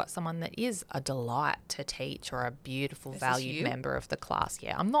 if we've got someone that is a delight to teach or a beautiful, valued member of the class,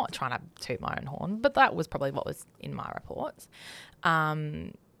 I'm not trying to toot my own horn, but that was probably what was in my reports.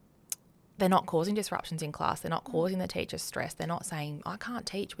 They're not causing disruptions in class. They're not causing the teacher stress. They're not saying, I can't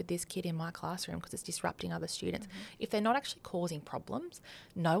teach with this kid in my classroom because it's disrupting other students. If they're not actually causing problems,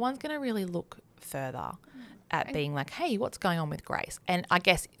 no one's going to really look further at being like, hey, what's going on with Grace? And I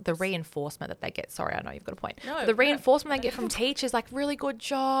guess the reinforcement that they get, sorry, I know you've got a point. The reinforcement they get from teachers, like, really good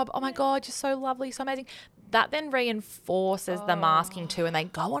job. Oh my God, you're so lovely, so amazing. that then reinforces the masking too, and they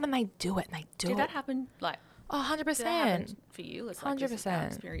go on and they do it, and they do it. Did that happen? Like, oh, 100%. did that happen for you? It's like 100%. Our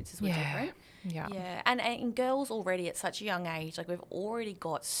experiences were different. Yeah. Yeah. And girls already at such a young age, like we've already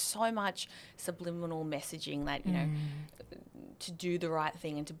got so much subliminal messaging that, you know, to do the right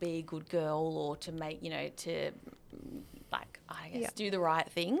thing and to be a good girl, or to make, you know, to like, I guess, do the right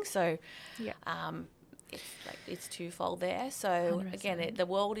thing. So, it's twofold there. So 100%. Again, the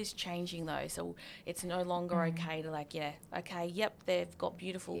world is changing though. So it's no longer okay to like, they've got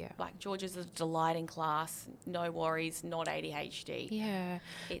beautiful, like Georgia's a delight in class, no worries, not ADHD. Yeah.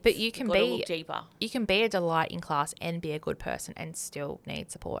 But you can be deeper. You can be a delight in class and be a good person and still need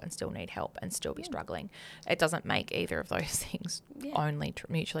support and still need help and still be struggling. It doesn't make either of those things only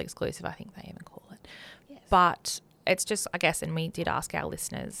mutually exclusive, I think they even call it. Yes. But it's just, I guess, and we did ask our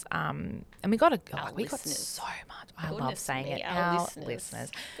listeners, and we got so much. I love saying it. Our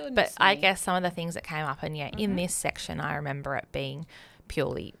listeners. But I guess some of the things that came up, and in this section, I remember it being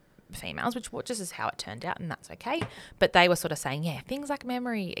purely females, which just is how it turned out, and that's okay. But they were sort of saying, things like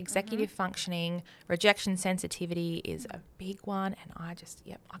memory, executive functioning, rejection sensitivity is a big one, and I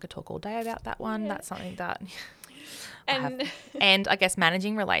could talk all day about that one. That's something that and I guess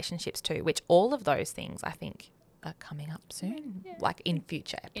managing relationships too, which all of those things I think are coming up soon, like in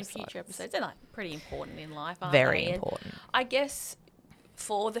future episodes. They're like pretty important in life, aren't Very they? important. And I guess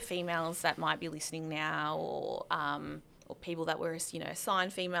for the females that might be listening now, or people that were, you know,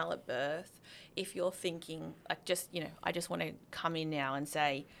 assigned female at birth, if you're thinking like, just, you know, I just want to come in now and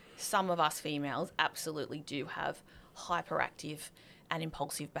say some of us females absolutely do have hyperactive and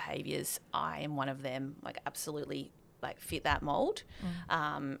impulsive behaviours. I am one of them, like absolutely like fit that mould,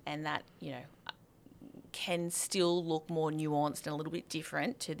 and that, you know, can still look more nuanced and a little bit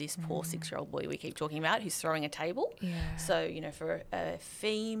different to this poor 6-year-old boy we keep talking about who's throwing a table. Yeah. So, you know, for a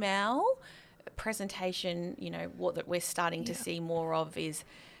female presentation, you know, what we're starting to see more of is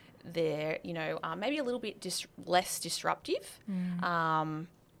they're, you know, maybe a little bit less disruptive,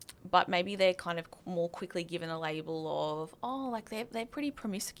 but maybe they're kind of more quickly given a label of, like they're pretty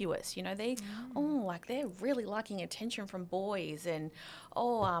promiscuous, you know, like they're really liking attention from boys, and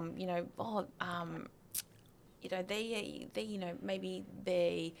you know, they you know, maybe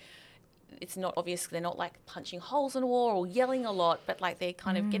it's not obvious, they're not like punching holes in a wall or yelling a lot, but like they're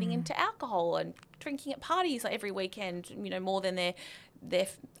kind of getting into alcohol and drinking at parties like every weekend, you know, more than their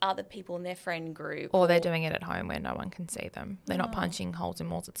other people in their friend group. Or they're doing it at home where no one can see them. They're not punching holes in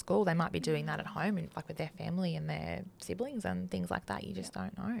walls at school. They might be doing that at home, and like with their family and their siblings and things like that. You just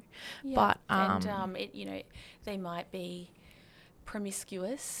don't know. Yeah. But you know, they might be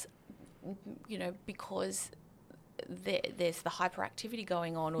promiscuous, you know, because there's the hyperactivity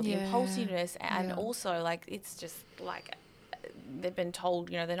going on, or the impulsiveness, and also like it's just like they've been told,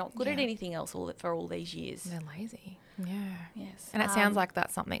 you know, they're not good at anything else for all these years. They're lazy. Yeah. Yes. And it sounds like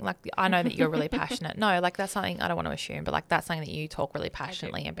that's something, like, I know that you're really passionate. No, like that's something, I don't want to assume, but like that's something that you talk really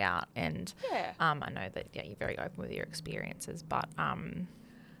passionately about. And I know that you're very open with your experiences, but and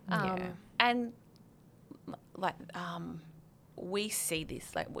like we see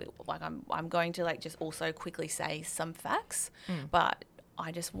this, like I'm going to like just also quickly say some facts, but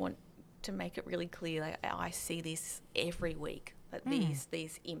I just want to make it really clear, like I see this every week, that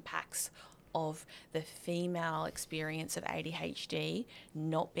these impacts of the female experience of ADHD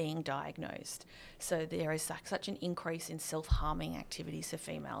not being diagnosed. So there is such an increase in self-harming activities for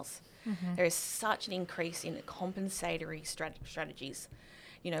females. There is such an increase in compensatory strategies,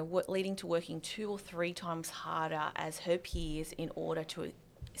 you know, leading to working 2 or 3 times harder as her peers in order to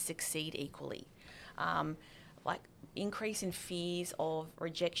succeed equally. Like increase in fears of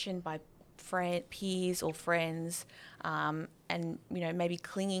rejection by peers or friends, and, you know, maybe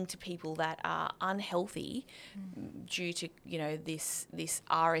clinging to people that are unhealthy due to, you know, this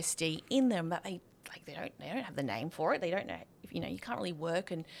RSD in them, that they don't have the name for it. They don't know, you know, you can't really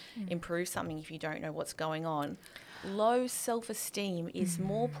work and improve something if you don't know what's going on. Low self-esteem is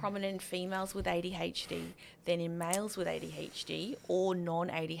more prominent in females with ADHD than in males with ADHD or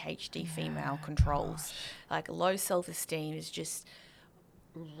non-ADHD female controls. Like low self-esteem is just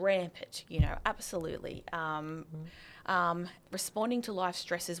rampant, you know, absolutely. Responding to life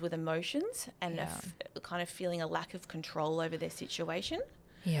stresses with emotions and kind of feeling a lack of control over their situation.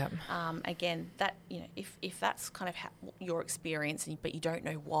 Yeah. Again, that, you know, if that's kind of your experience, but you don't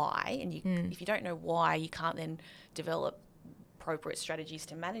know why, and if you don't know why, you can't then develop appropriate strategies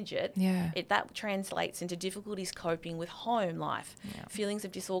to manage it. That translates into difficulties coping with home life, feelings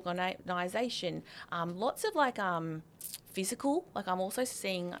of disorganisation, lots of like physical. Like I'm also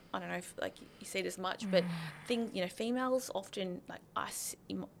seeing, I don't know if like you see it as much, but females often, like us,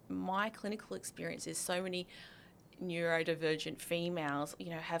 in my clinical experience is so many neurodivergent females,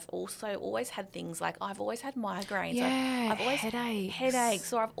 have also always had things like I've always had migraines. I've always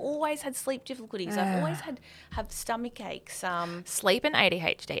headaches, or I've always had sleep difficulties. I've always have stomach aches. Sleep and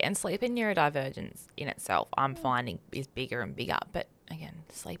ADHD and sleep and neurodivergence in itself, I'm finding is bigger and bigger. But again,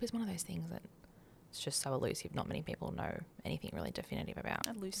 sleep is one of those things that it's just so elusive. Not many people know anything really definitive about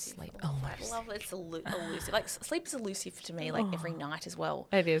elusive. Sleep. I love it's elusive. Like sleep is elusive to me, like every night as well.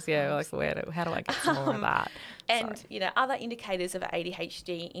 It is, yeah. How do I get some more of that? And other indicators of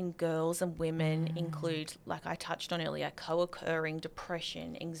ADHD in girls and women include, like I touched on earlier, co-occurring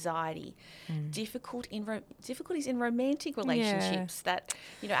depression, anxiety, difficulties in romantic relationships that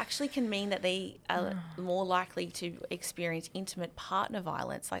actually can mean that they are more likely to experience intimate partner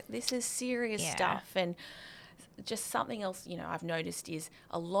violence. Like this is serious stuff. And just something else, I've noticed is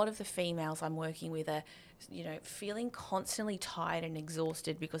a lot of the females I'm working with are, feeling constantly tired and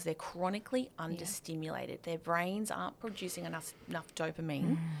exhausted because they're chronically understimulated. Their brains aren't producing enough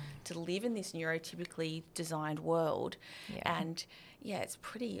dopamine to live in this neurotypically designed world. Yeah. And, it's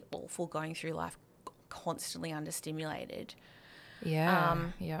pretty awful going through life constantly understimulated. Yeah.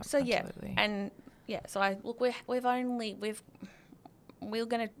 So, absolutely. We're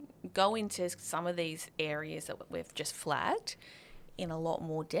going to go into some of these areas that we've just flagged in a lot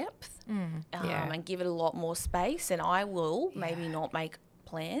more depth and give it a lot more space, and I will maybe not make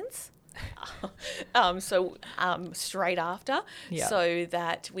plans straight after so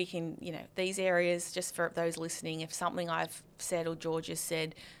that we can, these areas, just for those listening, if something I've said or George has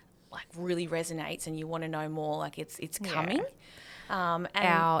said like really resonates and you want to know more, like it's coming. And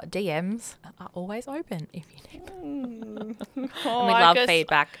our DMs are always open if you need them. We love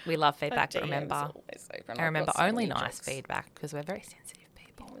feedback. We love feedback, but remember, remember only nice feedback because we're very sensitive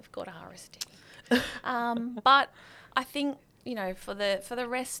people. We've got RSD. But I think, for the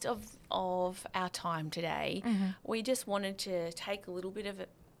rest of our time today, we just wanted to take a little bit of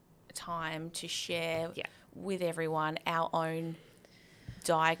time to share with everyone our own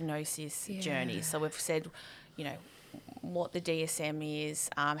diagnosis journey. So we've said, what the DSM is,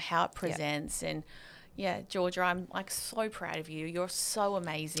 how it presents, and Georgia, I'm like so proud of you. You're so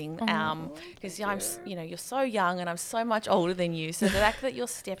amazing. Because you're so young and I'm so much older than you. So the fact that you're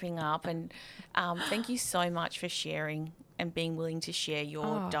stepping up, and thank you so much for sharing and being willing to share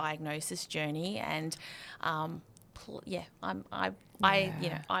your diagnosis journey. And I'm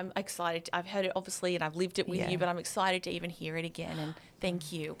excited. I've heard it obviously, and I've lived it with you, but I'm excited to even hear it again. And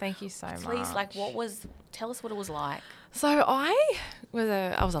thank you. Thank you so much. Please, tell us what it was like. So I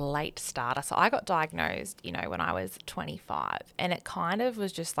was a late starter. So I got diagnosed, when I was 25, and it kind of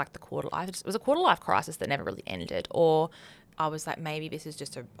was just like it was a quarter life crisis that never really ended. Or I was like, maybe this is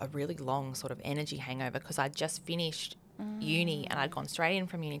just a really long sort of energy hangover because I just finished uni and I'd gone straight in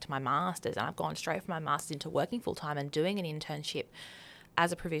from uni to my master's, and I've gone straight from my master's into working full time and doing an internship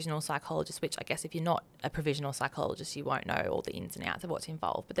as a provisional psychologist, which I guess if you're not a provisional psychologist, you won't know all the ins and outs of what's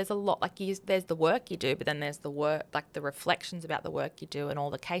involved. But there's a lot, there's the work you do, but then there's the work, like the reflections about the work you do and all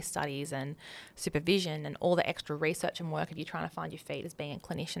the case studies and supervision and all the extra research and work if you're trying to find your feet as being a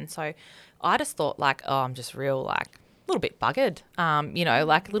clinician. So I just thought I'm just real, a little bit buggered, a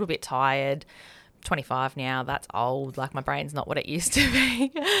little bit tired. 25 now, that's old. My brain's not what it used to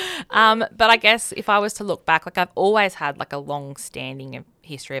be. But I guess if I was to look back, I've always had a long-standing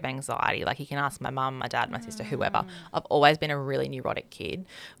history of anxiety. You can ask my mum, my dad, my sister, whoever. I've always been a really neurotic kid,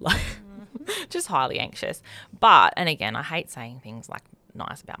 just highly anxious. And again, I hate saying things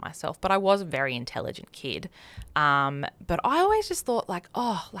nice about myself, but I was a very intelligent kid. But I always just thought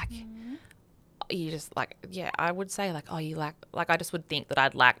you just I would say you lack, I just would think that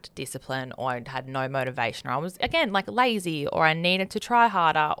I'd lacked discipline, or I'd had no motivation, or I was again lazy, or I needed to try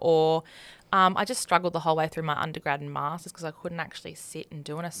harder, or I just struggled the whole way through my undergrad and masters because I couldn't actually sit and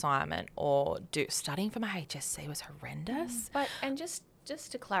do an assignment, or studying for my HSC was horrendous. And just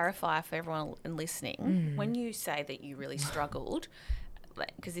to clarify for everyone listening, when you say that you really struggled,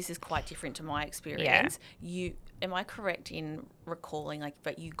 because this is quite different to my experience, am I correct in recalling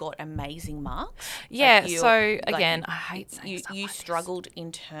but you got amazing marks? Again, I hate saying stuff you struggled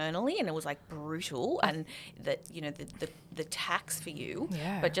internally, and it was brutal, and that the tax for you.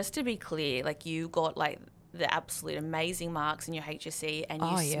 But just to be clear, you got the absolute amazing marks in your HSC, and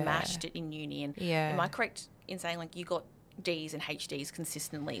you smashed it in uni. And am I correct in saying you got D's and HDs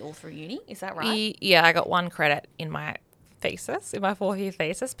consistently all through uni? Is that right? Yeah, I got one credit in my thesis, in my 4th year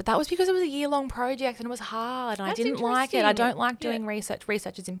thesis, but that was because it was a year-long project and it was hard and I didn't like it. I don't like doing research.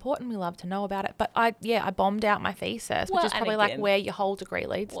 Research is important. We love to know about it. But I bombed out my thesis, which is probably like where your whole degree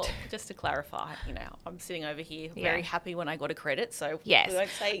leads to. Just to clarify, I'm sitting over here very happy when I got a credit. So yes. we don't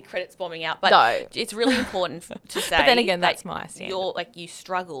say credit's bombing out, but it's really important to say. But then again, that's my standard. You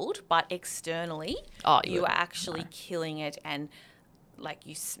struggled, but externally, you were actually killing it, and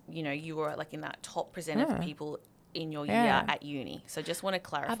you were like in that top percent of people in your year at uni. So just want to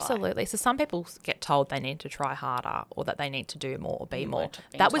clarify. Absolutely. So some people get told they need to try harder or that they need to do more or be more.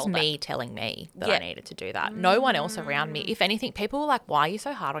 That was me telling me that I needed to do that. No one else around me. If anything, people were like, why are you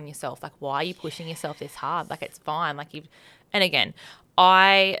so hard on yourself? Like, why are you pushing yourself this hard? Like, it's fine. Like, and again,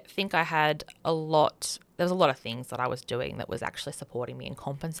 I think I had there was a lot of things that I was doing that was actually supporting me and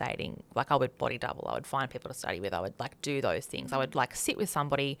compensating. Like, I would body double. I would find people to study with. I would like do those things. I would like sit with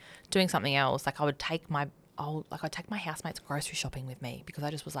somebody doing something else. Like, I would take I'd take my housemates grocery shopping with me because I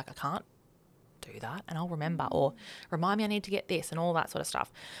just was like, I can't do that and I'll remember, or remind me I need to get this and all that sort of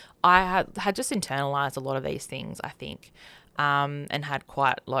stuff. I had just internalized a lot of these things, I think, and had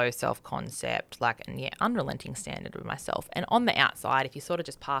quite low self-concept, unrelenting standard with myself. And on the outside, if you sort of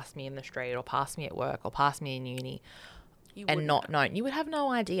just passed me in the street or passed me at work or passed me in uni and not known, you would have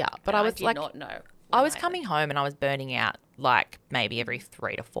no idea. But I did not know. I was coming home and I was burning out like maybe every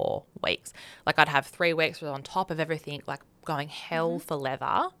 3 to 4 weeks. Like, I'd have 3 weeks on top of everything, like going hell for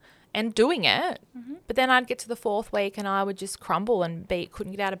leather and doing it. But then I'd get to the 4th week and I would just crumble and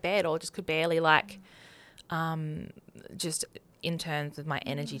couldn't get out of bed, or just could barely just in terms of my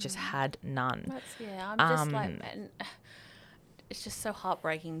energy, just had none. I'm just and it's just so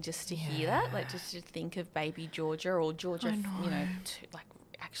heartbreaking just to hear that, like just to think of baby Georgia or Georgia,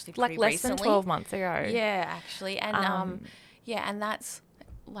 actually like less recently. Than 12 months ago. Yeah, actually. And and that's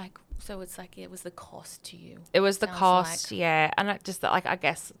like, so it's like it was the cost to you. It was the cost, and it just like, I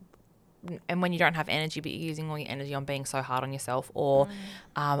guess, and when you don't have energy but you're using all your energy on being so hard on yourself, or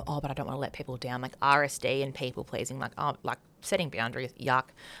but I don't want to let people down, like RSD and people pleasing, like setting boundaries, yuck.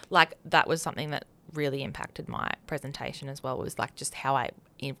 Like, that was something that really impacted my presentation as well, was like just how I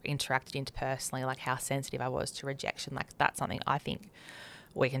interacted interpersonally, like how sensitive I was to rejection. Like, that's something I think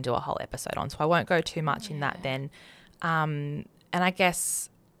we can do a whole episode on, so I won't go too much in that then. And I guess,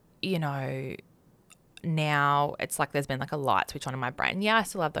 now it's like there's been like a light switch on in my brain. Yeah, I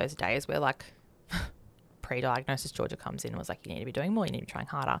still have those days where like pre-diagnosis Georgia comes in and was like, you need to be doing more, you need to be trying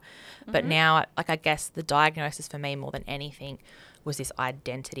harder. But now, like, I guess the diagnosis for me more than anything was this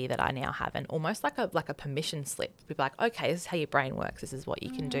identity that I now have, and almost like a permission slip. Be like, okay, this is how your brain works. This is what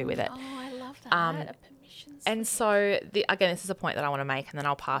you can do with it. Oh, I love that. And so, again, this is a point that I want to make, and then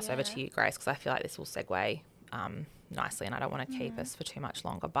I'll pass over to you, Grace, because I feel like this will segue nicely, and I don't want to keep us for too much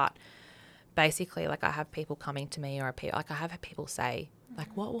longer. But basically, like, I have people coming to me, or I have people say, like,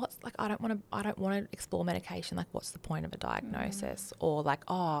 what's like, I don't want to explore medication. Like, what's the point of a diagnosis? Or like,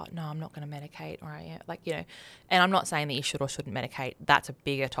 oh no, I'm not going to medicate, or and I'm not saying that you should or shouldn't medicate. That's a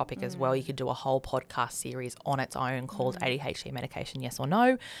bigger topic as well. You could do a whole podcast series on its own called ADHD medication, yes or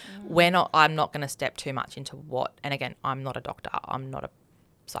no. I'm not going to step too much into what, and again, I'm not a doctor. I'm not a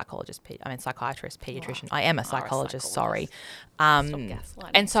psychiatrist, pediatrician. I am a psychologist, sorry.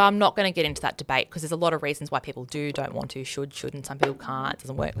 And so I'm not going to get into that debate, because there's a lot of reasons why people don't want to, shouldn't. Some people can't. It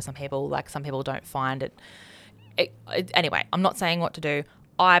doesn't work with some people. Like, some people don't find it. Anyway, I'm not saying what to do.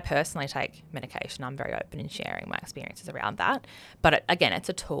 I personally take medication. I'm very open in sharing my experiences around that. But again, it's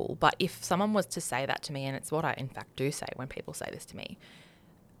a tool. But if someone was to say that to me, and it's what I in fact do say when people say this to me,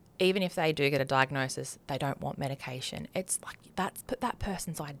 even if they do get a diagnosis, they don't want medication. It's like, that's that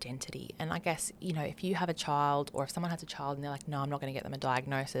person's identity. And I guess, if you have a child, or if someone has a child and they're like, no, I'm not going to get them a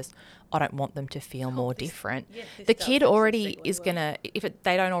diagnosis, I don't want them to feel more different. The kid already is going to,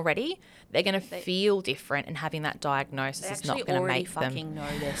 they don't already, they're going to feel different, and having that diagnosis is not going to make them. They actually already fucking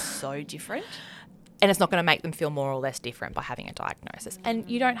know they're so different. And it's not going to make them feel more or less different by having a diagnosis. And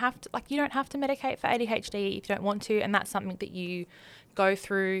you don't have to medicate for ADHD if you don't want to. And that's something that you go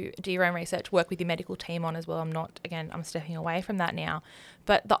through, do your own research, work with your medical team on as well. I'm stepping away from that now.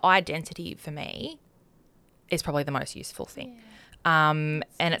 But the identity for me is probably the most useful thing. And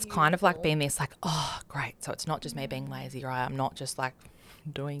it's kind of like being this like, oh, great. So it's not just me being lazy, right? I'm not just like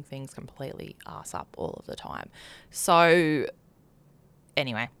doing things completely arse up all of the time. So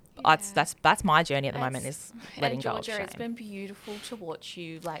anyway, that's my journey at the moment, is letting go of shame. It's been beautiful to watch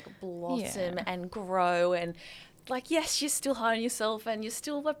you like blossom and grow, and like, yes, you're still hard on yourself and you're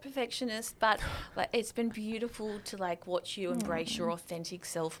still a perfectionist, but like, it's been beautiful to like watch you embrace your authentic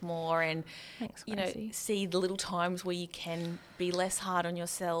self more and, Thanks, you know, Gracie. see the little times where you can be less hard on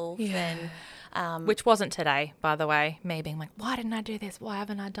yourself. And which wasn't today, by the way. Me being like, why didn't I do this? Why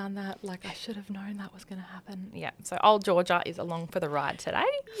haven't I done that? Like, I should have known that was going to happen. Yeah. So old Georgia is along for the ride today.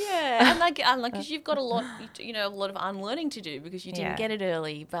 yeah, and like, because you've got a lot, you know, a lot of unlearning to do because you didn't get it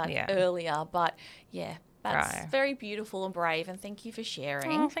earlier. But yeah, that's very beautiful and brave. And thank you for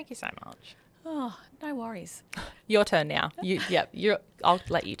sharing. Oh, thank you so much. Oh, no worries. Your turn now. I'll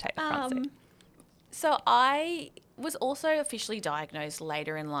let you take the front seat. So I was also officially diagnosed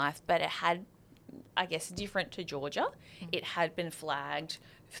later in life, but it had, I guess, different to Georgia. It had been flagged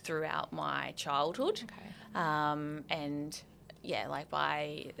throughout my childhood. Okay. And yeah, like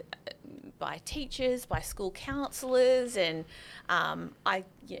by teachers, by school counsellors, and I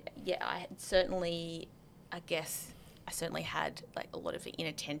certainly had like a lot of the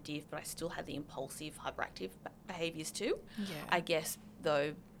inattentive, but I still had the impulsive, hyperactive behaviours too. Yeah. I guess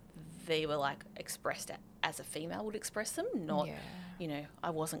though they were like expressed as a female would express them, not, you know,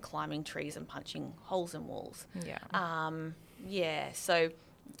 I wasn't climbing trees and punching holes in walls. Yeah. So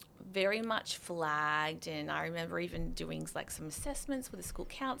very much flagged, and I remember even doing like some assessments with a school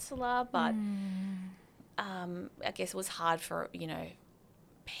counsellor, but I guess it was hard for, you know,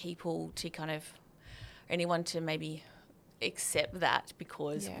 people to kind of, anyone to maybe accept that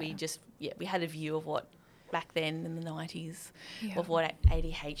because we had a view of what back then in the 90s of what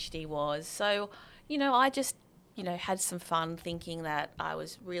ADHD was. So, you know, I just, you know, had some fun thinking that I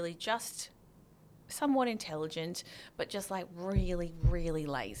was really just somewhat intelligent, but just like really, really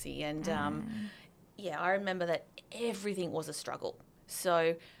lazy. And I remember that everything was a struggle.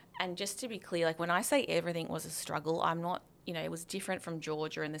 So, and just to be clear, like when I say everything was a struggle, I'm not, you know, it was different from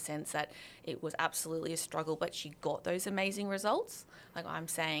Georgia in the sense that it was absolutely a struggle, but she got those amazing results. Like I'm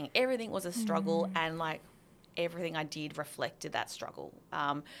saying everything was a struggle and like everything I did reflected that struggle.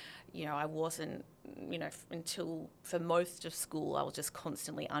 You know, I wasn't, you know, until for most of school, I was just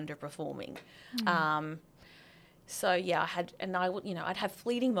constantly underperforming. So yeah, I'd have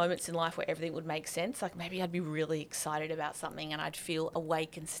fleeting moments in life where everything would make sense. Like maybe I'd be really excited about something and I'd feel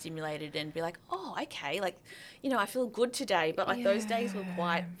awake and stimulated and be like, oh, okay, like, you know, I feel good today. But like those days were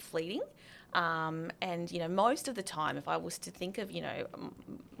quite fleeting. And, you know, most of the time, if I was to think of, you know,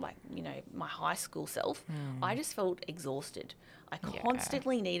 like, you know, my high school self, I just felt exhausted. I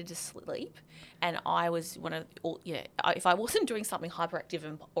constantly needed to sleep, and I was if I wasn't doing something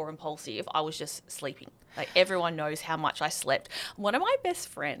hyperactive or impulsive, I was just sleeping. Like everyone knows how much I slept. One of my best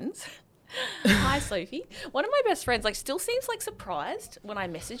friends, hi Sophie, one of my best friends like still seems like surprised when I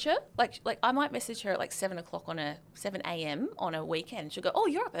message her. Like I might message her at like 7 a.m. on a weekend. She'll go, "Oh,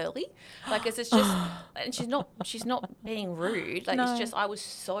 you're up early," like it's just, and she's not being rude. Like it's just I was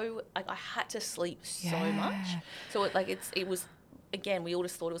so like I had to sleep so much. So it was. Again, we all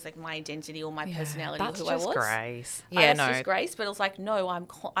just thought it was like my identity or my personality or who I was. That's just Grace. That's just Grace. But it was like, no,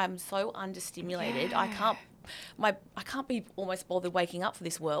 I'm so understimulated. I can't be almost bothered waking up for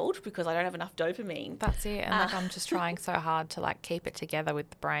this world because I don't have enough dopamine. That's it. And like I'm just trying so hard to like keep it together with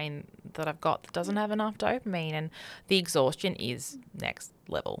the brain that I've got that doesn't have enough dopamine, and the exhaustion is next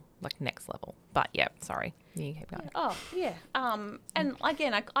level. But yeah, sorry, you keep going. Oh yeah. And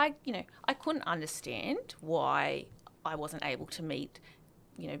again, I couldn't understand why I wasn't able to meet,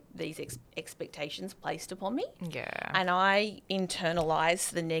 you know, these expectations placed upon me. Yeah. And I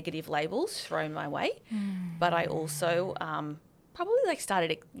internalized the negative labels thrown my way, but I also probably like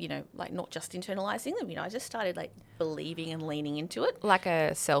started, you know, like not just internalizing them, you know, I just started like believing and leaning into it. Like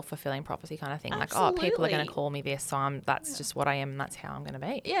a self-fulfilling prophecy kind of thing. Absolutely. Like, oh, people are going to call me this, so that's just what I am, and that's how I'm going to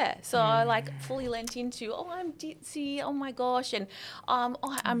be. Yeah. So I like fully lent into, oh, I'm ditzy, oh my gosh, and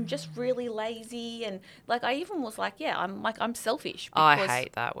I'm just really lazy, and like I even was like, yeah, I'm selfish. I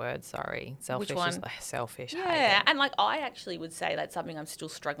hate that word, sorry. Selfish Which one? is selfish. Yeah, and like I actually would say that's something I'm still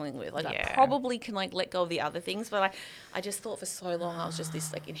struggling with. Like I probably can like let go of the other things, but I just thought for so long I was just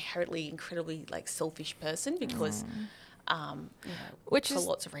this like inherently incredibly like selfish person because you know, for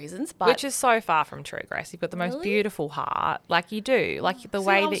lots of reasons. But which is so far from true, Grace. You've got the most beautiful heart. Like you do. Like the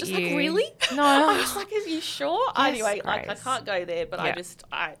way I was that just you like, really? No. I was like, are you sure? Yes, anyway, Grace. like I can't go there, but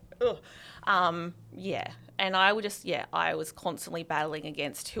and I would just, I was constantly battling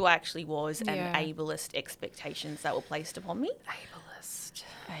against who I actually was and ableist expectations that were placed upon me.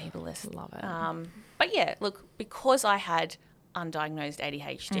 Ableist. Love it. But yeah, look, because I had undiagnosed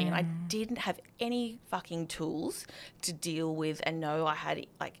ADHD and I didn't have any fucking tools to deal with and know I had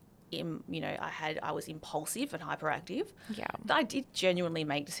like, I was impulsive and hyperactive. Yeah. I did genuinely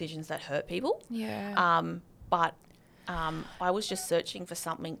make decisions that hurt people. Yeah. but I was just searching for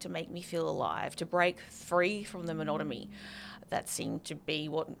something to make me feel alive, to break free from the monotony that seemed to be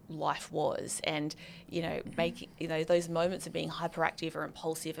what life was. And, making, those moments of being hyperactive or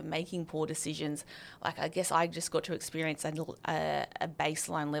impulsive and making poor decisions, like, I guess I just got to experience a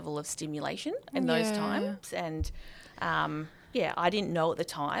baseline level of stimulation in those times. And, I didn't know at the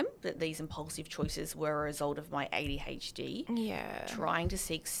time that these impulsive choices were a result of my ADHD. Trying to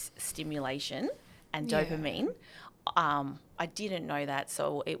seek stimulation and dopamine. I didn't know that,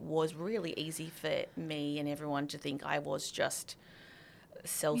 so it was really easy for me and everyone to think I was just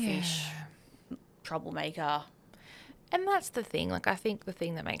selfish, troublemaker. And that's the thing. Like, I think the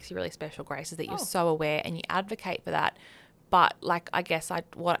thing that makes you really special, Grace, is that you're so aware and you advocate for that. But, like, I guess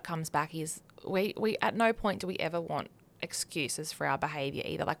what it comes back is we at no point do we ever want excuses for our behaviour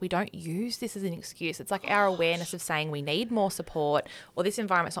either. Like, we don't use this as an excuse. It's like our awareness of saying we need more support or this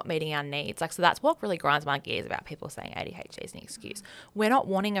environment's not meeting our needs. Like, so that's what really grinds my gears about people saying ADHD is an excuse. We're not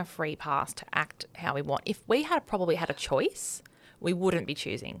wanting a free pass to act how we want. If we had probably had a choice, we wouldn't be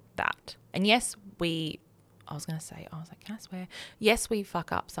choosing that. And yes, can I swear? Yes, we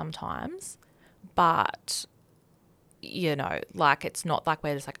fuck up sometimes, but like, it's not like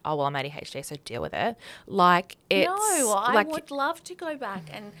we're just like, oh, well, I'm ADHD, so deal with it. Like, it's... No, I would love to go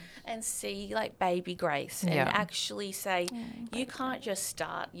back and see, like, baby Grace and actually say, you can't just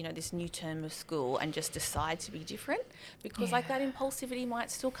start, this new term of school and just decide to be different, because, like, that impulsivity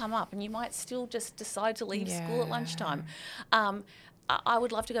might still come up and you might still just decide to leave school at lunchtime. I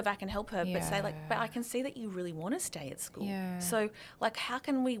would love to go back and help her, but say, like, but I can see that you really want to stay at school. So, like, how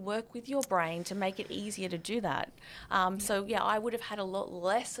can we work with your brain to make it easier to do that? So, I would have had a lot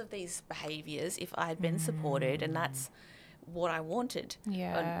less of these behaviours if I had been supported, and that's what I wanted.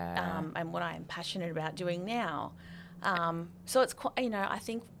 And what I am passionate about doing now. So it's quite, I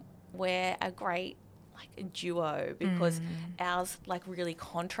think we're a great, like, a duo, because ours, like, really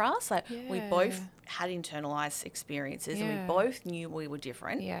contrasts. Like, we both had internalized experiences and we both knew we were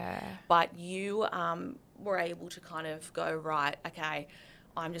different. But you were able to kind of go, right, okay,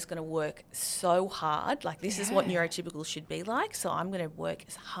 I'm just going to work so hard. Like, this is what neurotypical should be like. So I'm going to work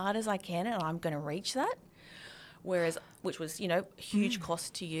as hard as I can and I'm going to reach that. Whereas, which was, huge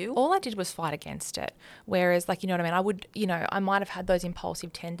cost to you. All I did was fight against it. Whereas, like, what I mean? I would, I might have had those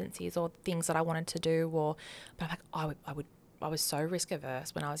impulsive tendencies or things that I wanted to do, but I'm like, I was so risk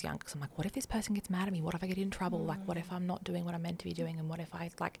averse when I was young, because I'm like, what if this person gets mad at me? What if I get in trouble? Like, what if I'm not doing what I'm meant to be doing? And what if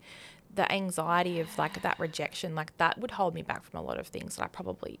I, like, the anxiety of, like, that rejection, like, that would hold me back from a lot of things that I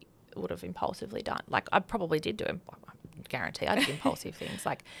probably would have impulsively done. Like, I probably did do them. I guarantee I did impulsive things.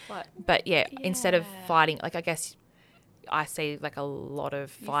 Like, but instead of fighting, like, I guess I see, like, a lot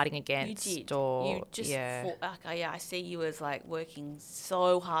of fighting against. You did. You just fought. Okay, I see you as, like, working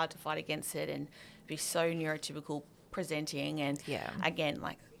so hard to fight against it and be so neurotypical presenting. And again,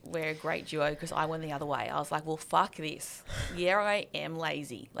 like, we're a great duo, because I went the other way. I was like, well, fuck this. I am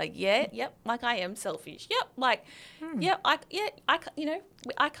lazy. Like, like, I am selfish. Like, I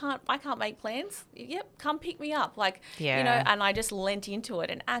can't make plans. Come pick me up. Like, and I just lent into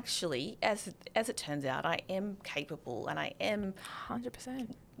it. And actually, as it turns out, I am capable and I am 100%.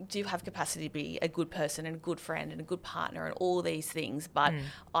 do have capacity to be a good person and a good friend and a good partner and all these things, but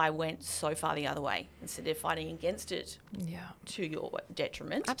I went so far the other way. Instead of fighting against it to your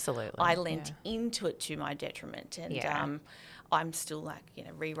detriment, absolutely, I lent into it to my detriment. And I'm still, like,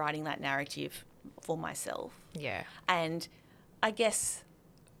 rewriting that narrative for myself. And I guess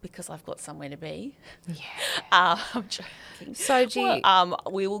because I've got somewhere to be, I'm joking. So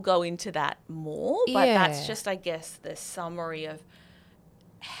we will go into that more, but that's just, I guess, the summary of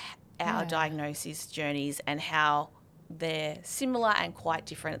our diagnosis journeys and how they're similar and quite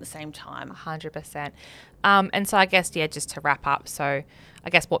different at the same time. 100%. And so I guess, just to wrap up, so I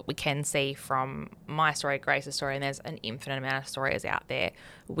guess what we can see from my story, Grace's story, and there's an infinite amount of stories out there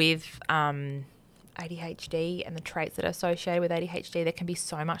with ADHD and the traits that are associated with ADHD, there can be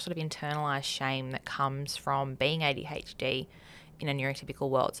so much sort of internalized shame that comes from being ADHD in a neurotypical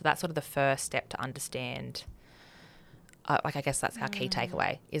world. So that's sort of the first step to understand. I guess that's our key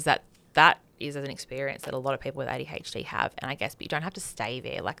takeaway, is that is an experience that a lot of people with ADHD have. And I guess, but you don't have to stay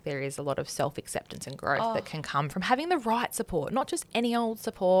there. Like, there is a lot of self-acceptance and growth that can come from having the right support, not just any old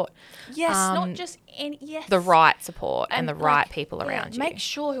support. Yes, not just any, the right support and the right people around you. Make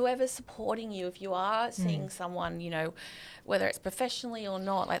sure whoever's supporting you, if you are seeing someone, whether it's professionally or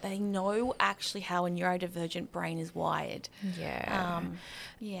not, like, they know actually how a neurodivergent brain is wired. And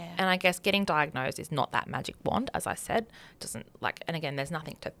I guess getting diagnosed is not that magic wand, as I said. Doesn't, like, and again, there's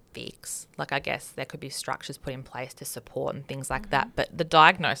nothing to fix. Like, like I guess there could be structures put in place to support and things like that. But the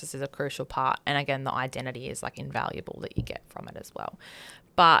diagnosis is a crucial part. And again, the identity is like invaluable that you get from it as well.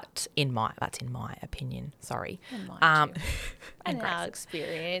 But that's in my opinion. Sorry. And our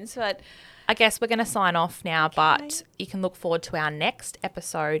experience. But I guess we're going to sign off now, but you can look forward to our next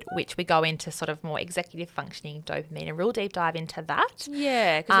episode, which we go into sort of more executive functioning, dopamine, a real deep dive into that.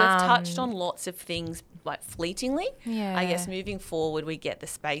 Yeah, because we've touched on lots of things like fleetingly. Yeah. I guess moving forward, we get the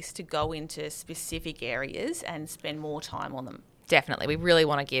space to go into specific areas and spend more time on them. Definitely. We really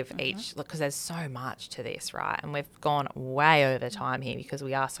want to give each, because there's so much to this, right? And we've gone way over time here because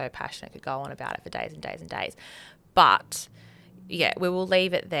we are so passionate, could go on about it for days and days and days. But yeah, we will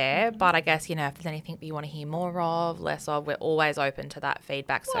leave it there. But I guess, if there's anything that you want to hear more of, less of, we're always open to that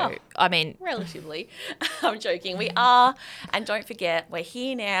feedback. So, relatively. I'm joking. We are. And don't forget, we're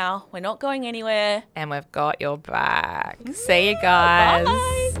here now. We're not going anywhere. And we've got your back. See you guys.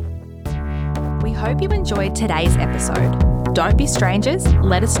 Bye. We hope you enjoyed today's episode. Don't be strangers.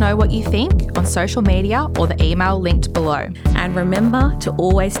 Let us know what you think on social media or the email linked below. And remember to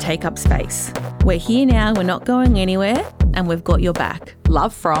always take up space. We're here now. We're not going anywhere. And we've got your back.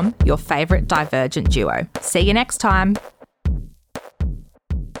 Love from your favourite divergent duo. See you next time.